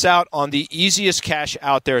 Don't miss out on the easiest cash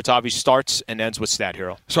out there. It's obvious starts and ends with Stat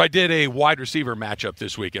Hero. So I did a wide receiver matchup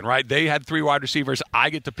this weekend, right? They had 3 wide receivers. I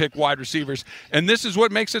get to pick wide receivers. And this is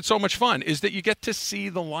what makes it so much fun, is that you get to see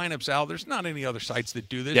the lineups, Al. There's not any other sites that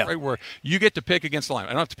do this, right? Where you get to pick against the lineup.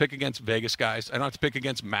 I don't have to pick against Vegas guys. I don't have to pick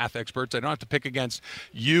against math experts. I don't have to pick against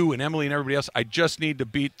you and Emily and everybody else. I just need to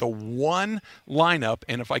beat the one lineup.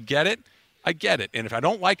 And if I get it, I get it. And if I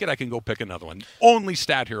don't like it, I can go pick another one. Only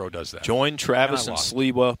Stat Hero does that. Join Travis and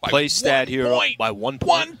Sliwa. Play Stat Hero by 1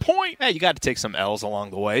 point. 1 point. Hey, you got to take some L's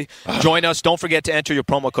along the way. Join us. Don't forget to enter your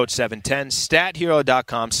promo code 710.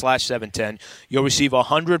 StatHero.com/710. You'll receive a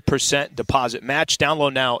 100% deposit match.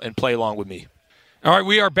 Download now and play along with me. All right,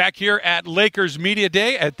 we are back here at Lakers Media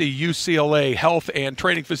Day at the UCLA Health and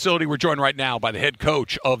Training Facility. We're joined right now by the head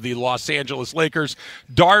coach of the Los Angeles Lakers,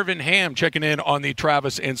 Darvin Ham, checking in on the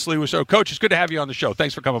Travis and Sliwa Show. Coach, it's good to have you on the show.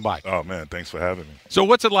 Thanks for coming by. Oh, man, thanks for having me. So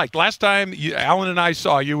what's it like? Last time Alan and I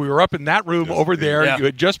saw you, we were up in that room over there. Yeah. You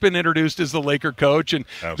had just been introduced as the Laker coach, and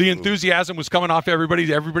Absolutely. The enthusiasm was coming off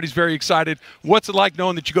everybody. Everybody's very excited. What's it like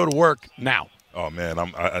knowing that you go to work now? Oh, man,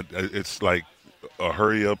 it's like a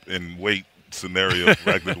hurry up and wait scenario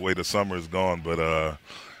right the way the summer is gone, but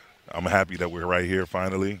I'm happy that we're right here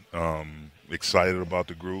finally. Excited about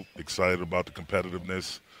the group, excited about the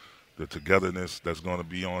competitiveness, the togetherness that's going to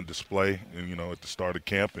be on display, and at the start of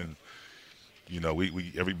camp. And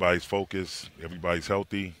we everybody's focused, everybody's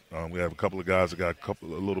healthy. We have a couple of guys that got a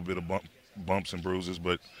little bit of bumps and bruises,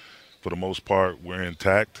 but for the most part we're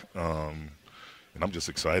intact. And I'm just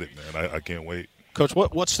excited, man. I can't wait. Coach,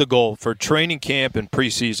 what's the goal for training camp and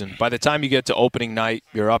preseason? By the time you get to opening night,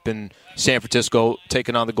 you're up in San Francisco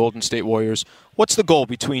taking on the Golden State Warriors. What's the goal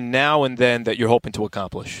between now and then that you're hoping to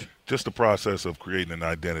accomplish? Just the process of creating an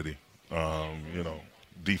identity,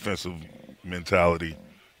 defensive mentality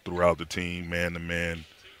throughout the team, man to man,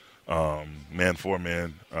 man for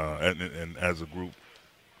man, and as a group,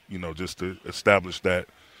 just to establish that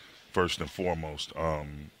first and foremost.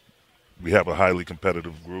 We have a highly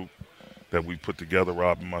competitive group that we put together,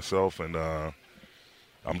 Rob and myself, and I'm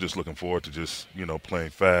just looking forward to just,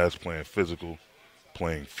 playing fast, playing physical,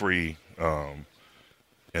 playing free, and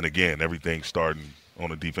again, everything starting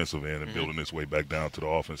on the defensive end and building its way back down to the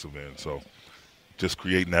offensive end. So just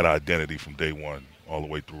creating that identity from day one all the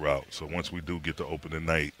way throughout. So once we do get to opening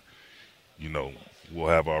night, we'll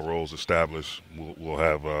have our roles established. We'll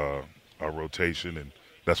have our rotation, and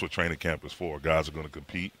that's what training camp is for. Guys are going to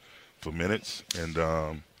compete for minutes,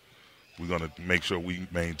 and we're going to make sure we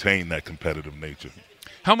maintain that competitive nature.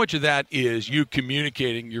 How much of that is you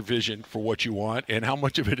communicating your vision for what you want, and how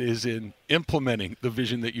much of it is in implementing the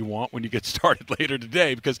vision that you want when you get started later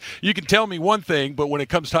today? Because you can tell me one thing, but when it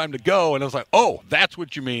comes time to go, and I was like, oh, that's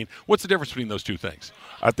what you mean. What's the difference between those two things?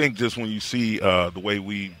 I think just when you see the way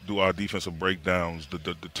we do our defensive breakdowns,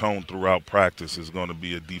 the tone throughout practice is going to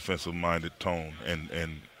be a defensive-minded tone.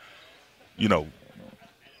 And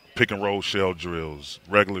pick-and-roll shell drills,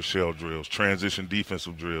 regular shell drills, transition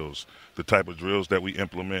defensive drills, the type of drills that we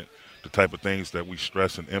implement, the type of things that we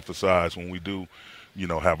stress and emphasize when we do,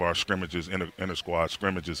 have our scrimmages, inter-squad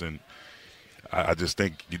scrimmages. And I just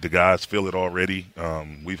think the guys feel it already.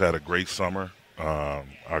 We've had a great summer.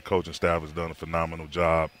 Our coaching staff has done a phenomenal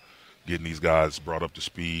job getting these guys brought up to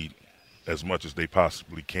speed as much as they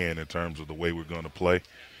possibly can in terms of the way we're going to play.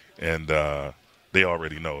 And they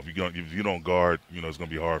already know if you don't guard, it's going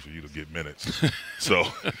to be hard for you to get minutes. So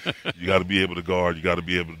you got to be able to guard, you got to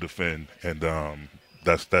be able to defend, and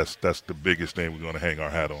that's the biggest thing we're going to hang our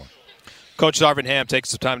hat on. Coach Darvin Ham takes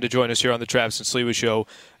some time to join us here on the Travis and Sliwa Show.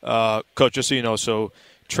 Coach, just so you know,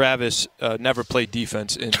 Travis never played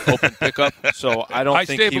defense in open pickup, so I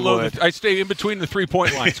think he would. I stay in between the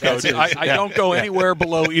three-point lines, Coach. I don't go anywhere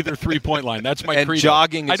below either three-point line. That's my credo. And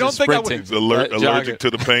jogging is sprinting. He's allergic to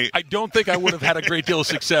the paint. I don't think I would have had a great deal of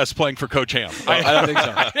success playing for Coach Ham. I don't think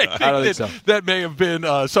so. I don't think so. That may have been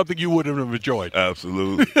something you wouldn't have enjoyed.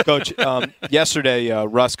 Absolutely. Coach, yesterday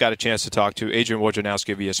Russ got a chance to talk to Adrian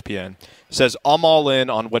Wojnarowski of ESPN. Says, I'm all in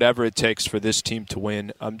on whatever it takes for this team to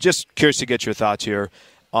win. I'm just curious to get your thoughts here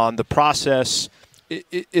on the process.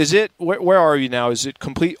 Is it where are you now? Is it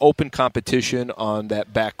complete open competition on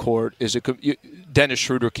that backcourt? Is it Dennis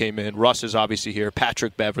Schroeder came in? Russ is obviously here.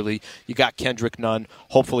 Patrick Beverley. You got Kendrick Nunn,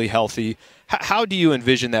 hopefully healthy. How do you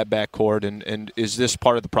envision that backcourt, and is this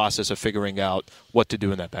part of the process of figuring out what to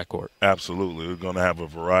do in that backcourt? Absolutely. We're going to have a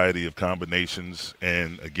variety of combinations,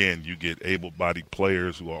 and again, you get able-bodied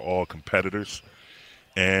players who are all competitors,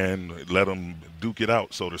 and let them duke it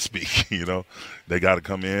out, so to speak. They got to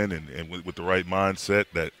come in and with the right mindset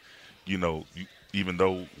that, even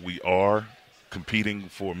though we are competing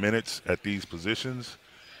for minutes at these positions,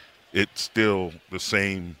 it's still the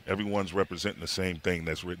same. Everyone's representing the same thing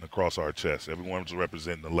that's written across our chest. Everyone's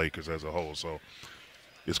representing the Lakers as a whole. So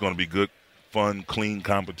it's going to be good, fun, clean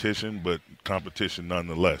competition, but competition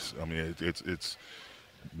nonetheless. I mean, it's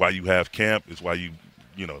why you have camp. It's why you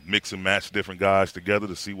mix and match different guys together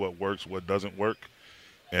to see what works, what doesn't work.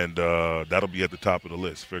 And that'll be at the top of the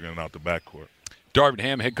list, figuring out the backcourt. Darvin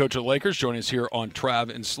Ham, head coach of the Lakers, joining us here on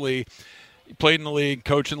Trav and Slee. You played in the league,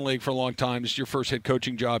 coached in the league for a long time. This is your first head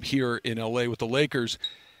coaching job here in L.A. with the Lakers.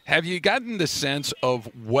 Have you gotten the sense of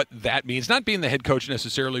what that means? Not being the head coach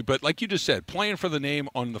necessarily, but like you just said, playing for the name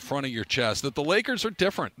on the front of your chest, that the Lakers are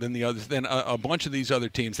different than the others, than a bunch of these other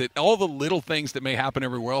teams. That all the little things that may happen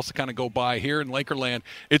everywhere else kind of go by. Here in Lakerland,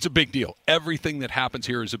 it's a big deal. Everything that happens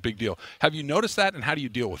here is a big deal. Have you noticed that, and how do you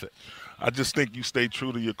deal with it? I just think you stay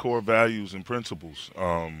true to your core values and principles.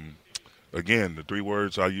 Again, the 3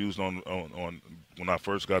 words I used on when I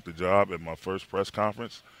first got the job at my first press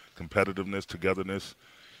conference: competitiveness, togetherness,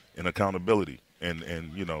 and accountability. And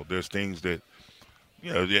you know, there's things that,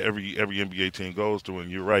 you know, every NBA team goes through,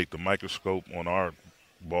 and you're right, the microscope on our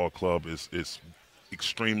ball club is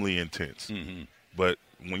extremely intense. Mm-hmm. But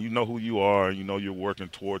when you know who you are and you know you're working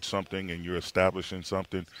towards something and you're establishing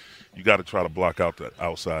something, you got to try to block out the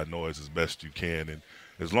outside noise as best you can. And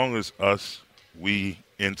as long as we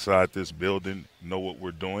inside this building know what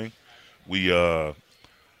we're doing,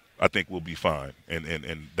 I think we'll be fine.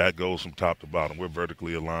 And that goes from top to bottom. We're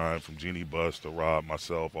vertically aligned from Jeannie Buss to Rob,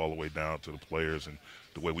 myself, all the way down to the players and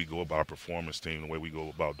the way we go about our performance team, the way we go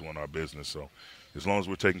about doing our business. So as long as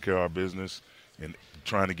we're taking care of our business and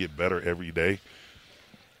trying to get better every day,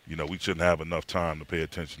 you know, we shouldn't have enough time to pay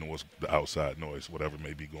attention to what's the outside noise, whatever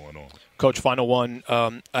may be going on. Coach, final one.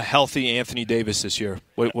 A healthy Anthony Davis this year.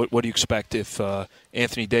 What do you expect if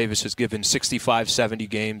Anthony Davis is given 65, 70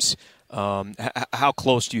 games? How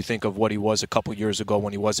close do you think of what he was a couple years ago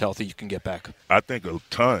when he was healthy you can get back? I think a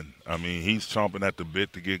ton. I mean, he's chomping at the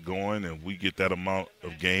bit to get going, and we get that amount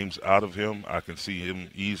of games out of him. I can see him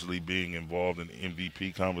easily being involved in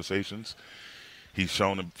MVP conversations. He's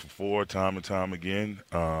shown it before time and time again.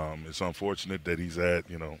 It's unfortunate that he's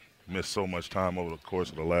missed so much time over the course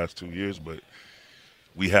of the last 2 years, but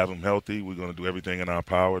we have him healthy. We're going to do everything in our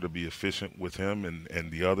power to be efficient with him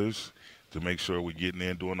and the others, to make sure we're getting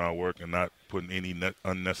in, doing our work, and not putting any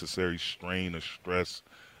unnecessary strain or stress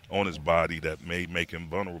on his body that may make him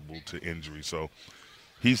vulnerable to injury. So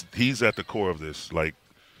he's at the core of this. Like,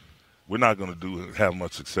 we're not going to have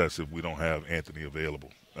much success if we don't have Anthony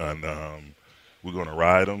available. And we're going to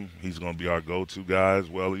ride him. He's going to be our go-to guy as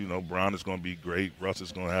well. You know, Brown is going to be great. Russ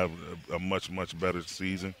is going to have a much, much better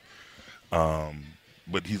season.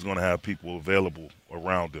 But he's going to have people available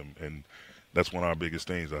around him, and that's one of our biggest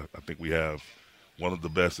things. I think we have one of the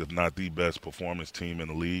best, if not the best, performance team in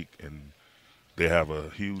the league, and they have a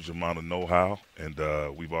huge amount of know-how, and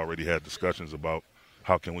we've already had discussions about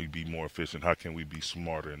how can we be more efficient, how can we be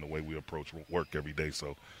smarter in the way we approach work every day.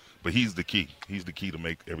 So, but he's the key. He's the key to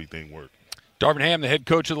make everything work. Darvin Ham, the head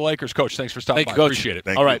coach of the Lakers. Coach, thanks for stopping by. Coach. Appreciate it.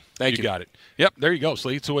 Thank All you. right. Thank you. You got it. Yep, there you go,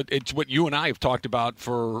 Slee. So it's what you and I have talked about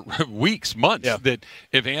for weeks, months, that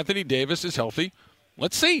if Anthony Davis is healthy,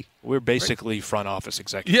 let's see. We're basically front office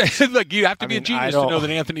executives. Yeah, look, you have to be a genius to know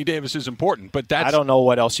that Anthony Davis is important. But I don't know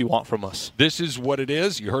what else you want from us. This is what it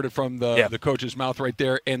is. You heard it from the coach's mouth right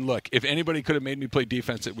there. And look, if anybody could have made me play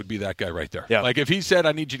defense, it would be that guy right there. Yeah. Like if he said,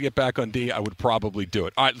 I need you to get back on D, I would probably do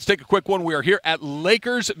it. All right, let's take a quick one. We are here at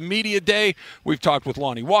Lakers Media Day. We've talked with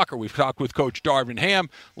Lonnie Walker. We've talked with Coach Darvin Ham.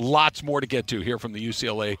 Lots more to get to here from the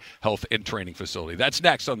UCLA Health and Training Facility. That's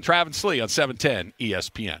next on Travis Slee on 710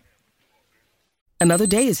 ESPN. Another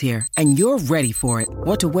day is here, and you're ready for it.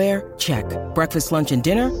 What to wear? Check. Breakfast, lunch, and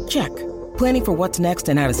dinner? Check. Planning for what's next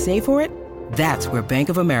and how to save for it? That's where Bank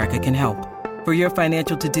of America can help. For your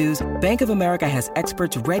financial to-dos, Bank of America has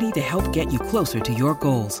experts ready to help get you closer to your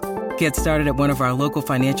goals. Get started at one of our local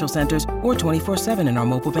financial centers or 24/7 in our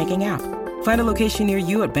mobile banking app. Find a location near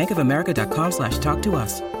you at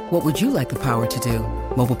bankofamerica.com/talktous. What would you like the power to do?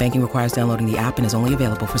 Mobile banking requires downloading the app and is only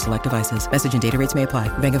available for select devices. Message and data rates may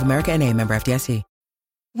apply. Bank of America N.A., member FDIC.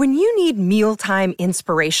 When you need mealtime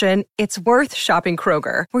inspiration, it's worth shopping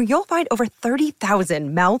Kroger, where you'll find over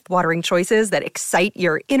 30,000 mouth-watering choices that excite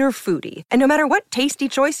your inner foodie. And no matter what tasty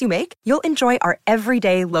choice you make, you'll enjoy our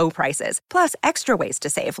everyday low prices, plus extra ways to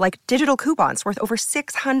save, like digital coupons worth over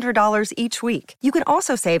 $600 each week. You can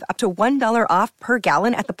also save up to $1 off per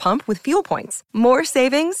gallon at the pump with fuel points. More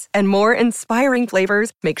savings and more inspiring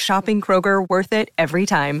flavors make shopping Kroger worth it every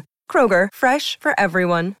time. Kroger, fresh for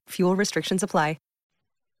everyone. Fuel restrictions apply.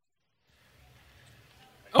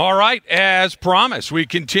 All right, as promised, we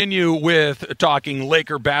continue with talking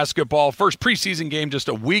Laker basketball. First preseason game just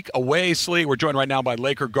a week away, Slee. We're joined right now by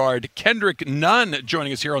Laker guard Kendrick Nunn,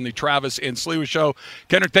 joining us here on the Travis and Slee Show.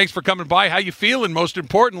 Kendrick, thanks for coming by. How you feeling? Most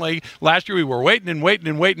importantly, last year we were waiting.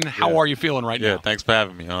 How are you feeling right now? Yeah, thanks for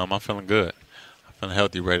having me. I'm feeling good. I'm feeling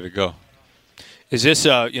healthy, ready to go. Is this,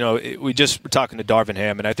 we just were talking to Darvin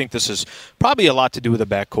Ham, and I think this is probably a lot to do with the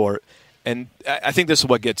backcourt. And I think this is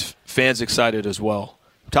what gets fans excited as well.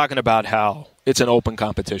 Talking about how it's an open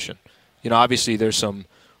competition. Obviously there's some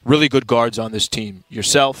really good guards on this team.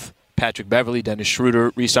 Yourself, Patrick Beverley, Dennis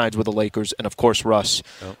Schroeder re-signs with the Lakers, and, of course, Russ.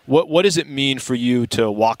 Yep. What does it mean for you to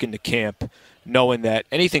walk into camp knowing that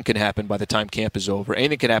anything can happen by the time camp is over,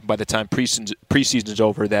 anything can happen by the time preseason is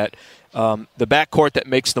over, that the backcourt that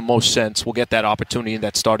makes the most sense will get that opportunity in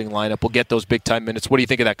that starting lineup, will get those big-time minutes? What do you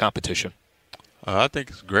think of that competition? I think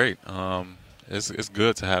it's great. It's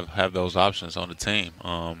good to have those options on the team.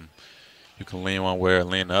 You can lean one way or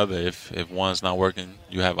lean the other. If one's not working,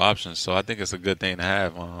 you have options. So I think it's a good thing to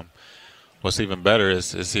have. What's even better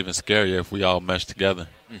is it's even scarier if we all mesh together,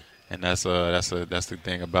 and that's the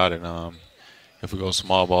thing about it. If we go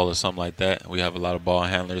small ball or something like that, we have a lot of ball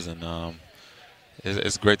handlers, and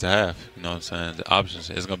it's great to have. You know what I'm saying? The options.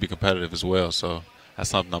 It's going to be competitive as well. So that's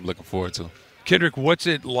something I'm looking forward to. Kendrick, what's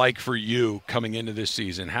it like for you coming into this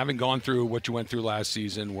season, having gone through what you went through last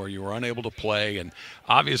season where you were unable to play, and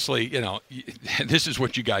obviously, this is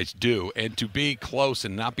what you guys do, and to be close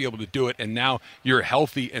and not be able to do it, and now you're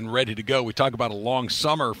healthy and ready to go. We talk about a long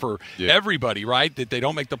summer for everybody, right, that they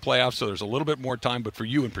don't make the playoffs, so there's a little bit more time, but for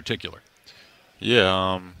you in particular.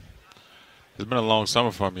 Yeah, it's been a long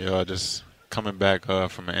summer for me, just coming back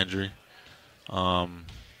from an injury.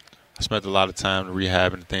 I spent a lot of time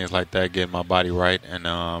rehabbing and things like that, getting my body right, and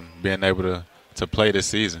being able to play this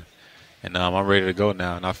season. And I'm ready to go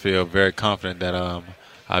now, and I feel very confident that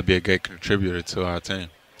I'll be a great contributor to our team.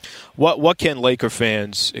 What can Laker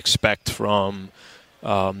fans expect from,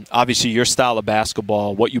 obviously, your style of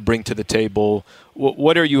basketball, what you bring to the table?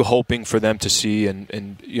 What are you hoping for them to see?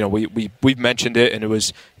 And we've mentioned it, and it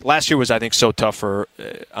was last year was, I think, so tough for,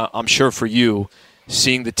 I'm sure, for you,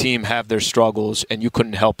 seeing the team have their struggles and you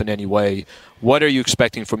couldn't help in any way. What are you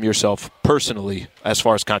expecting from yourself personally as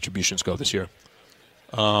far as contributions go this year?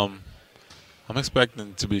 I'm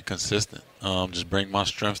expecting to be consistent, just bring my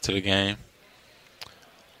strength to the game.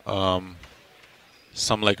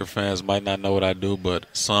 Some Laker fans might not know what I do, but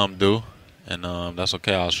some do, and that's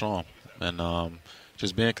okay. I'll show them. And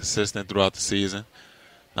just being consistent throughout the season,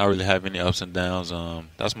 not really have any ups and downs.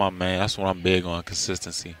 That's what I'm big on,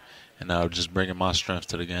 consistency. And just bringing my strength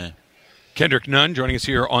to the game. Kendrick Nunn joining us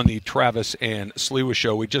here on the Travis and Sliwa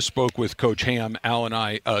Show. We just spoke with Coach Ham. Al and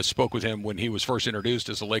I spoke with him when he was first introduced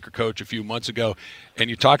as a Laker coach a few months ago. And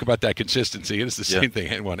you talk about that consistency. It's the same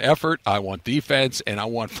thing. I want effort, I want defense, and I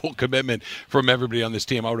want full commitment from everybody on this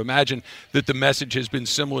team. I would imagine that the message has been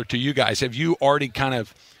similar to you guys. Have you already kind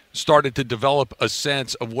of started to develop a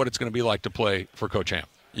sense of what it's going to be like to play for Coach Ham?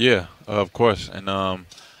 Yeah, of course. And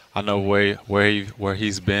I know where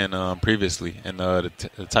he's been previously and the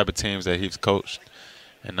type of teams that he's coached,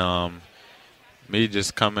 and me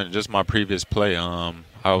just my previous play. I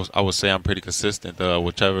would say I'm pretty consistent.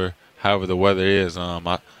 However the weather is,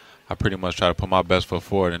 I pretty much try to put my best foot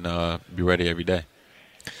forward and be ready every day.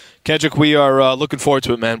 Kendrick, we are looking forward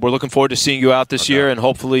to it, man. We're looking forward to seeing you out this year, and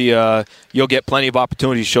hopefully you'll get plenty of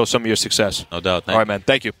opportunities to show some of your success. No doubt. All right, man.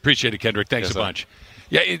 Thank you. Appreciate it, Kendrick. Thanks a bunch. Sir.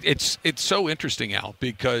 Yeah, it's so interesting, Al,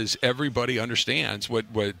 because everybody understands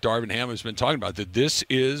what Darvin Ham has been talking about, that this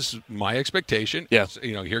is my expectation. Yeah.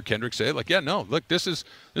 Hear Kendrick say, look, this is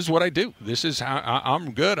what I do. This is how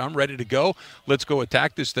I'm good. I'm ready to go. Let's go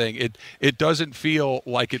attack this thing. It doesn't feel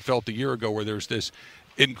like it felt a year ago where there's this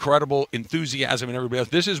incredible enthusiasm and everybody else.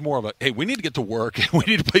 This is more of a, hey, we need to get to work, we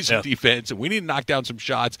need to play some defense, and we need to knock down some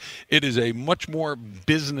shots. It is a much more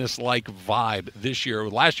business-like vibe this year.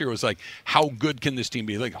 Last year was like, how good can this team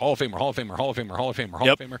be? Like Hall of Famer, Hall of Famer, Hall of Famer, Hall of Famer, Hall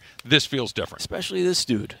of Famer. This feels different. Especially this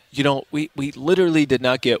dude. We literally did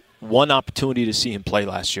not get one opportunity to see him play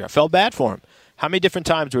last year. I felt bad for him. How many different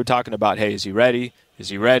times we were talking about, hey, is he ready? Is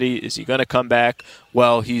he ready? Is he going to come back?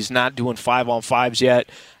 Well, he's not doing 5-on-5s yet.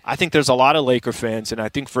 I think there's a lot of Laker fans, and I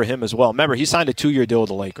think for him as well. Remember, he signed a 2-year deal with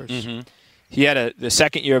the Lakers. Mm-hmm. He had the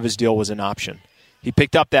second year of his deal was an option. He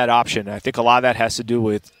picked up that option. I think a lot of that has to do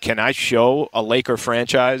with, can I show a Laker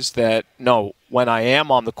franchise that, no, when I am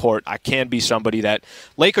on the court, I can be somebody that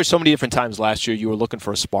 – Lakers so many different times last year, you were looking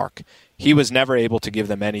for a spark. He was never able to give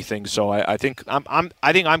them anything. So I think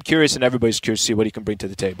I'm curious, and everybody's curious to see what he can bring to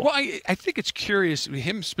the table. Well, I think it's curious,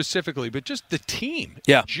 him specifically, but just the team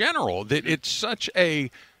in general, that it's such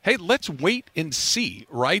a, hey, let's wait and see,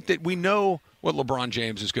 right? That we know what LeBron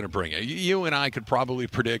James is going to bring. You and I could probably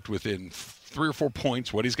predict within 3 or 4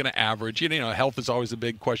 points, what he's going to average. Health is always a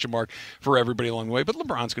big question mark for everybody along the way, but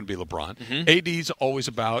LeBron's going to be LeBron. AD's always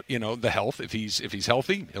about, the health. If he's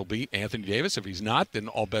healthy, he'll be Anthony Davis. If he's not, then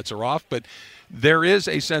all bets are off. But there is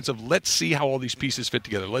a sense of let's see how all these pieces fit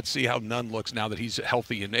together. Let's see how Nunn looks now that he's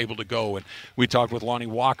healthy and able to go. And we talked with Lonnie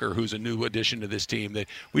Walker, who's a new addition to this team, that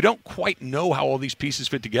we don't quite know how all these pieces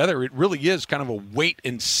fit together. It really is kind of a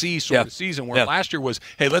wait-and-see sort of season, where last year was,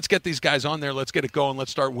 hey, let's get these guys on there, let's get it going,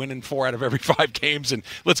 let's start winning 4 out of every 5 games, and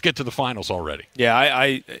let's get to the finals already.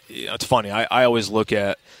 Yeah, it's funny. I always look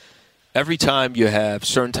at every time you have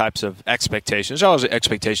certain types of expectations. There's always an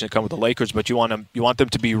expectation to come with the Lakers, but you want them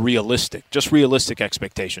to be realistic, just realistic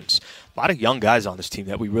expectations. A lot of young guys on this team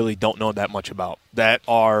that we really don't know that much about, that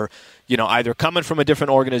are either coming from a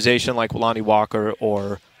different organization like Lonnie Walker,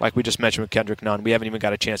 or like we just mentioned with Kendrick Nunn. We haven't even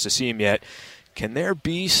got a chance to see him yet. Can there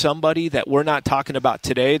be somebody that we're not talking about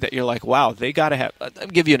today that you're like, wow, they got to have – I'll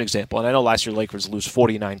give you an example. And I know last year Lakers lose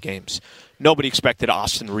 49 games. Nobody expected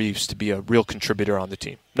Austin Reeves to be a real contributor on the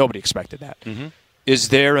team. Nobody expected that. Is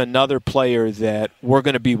there another player that we're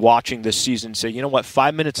going to be watching this season and say, you know what,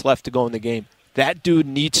 5 minutes left to go in the game, that dude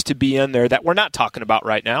needs to be in there that we're not talking about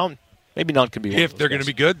right now? Maybe none can be. If they're going to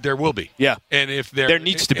be good, there will be. Yeah. And if there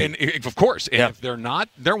needs to be. And of course. And if they're not,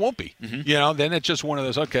 there won't be. Then it's just one of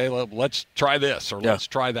those, okay, let's try this or let's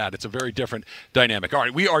try that. It's a very different dynamic. All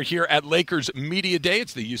right, we are here at Lakers Media Day.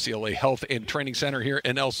 It's the UCLA Health and Training Center here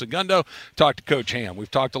in El Segundo. Talked to Coach Ham.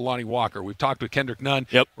 We've talked to Lonnie Walker. We've talked with Kendrick Nunn.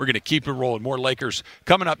 We're going to keep it rolling. More Lakers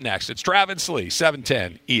coming up next. It's Travis Lee,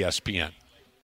 710 ESPN.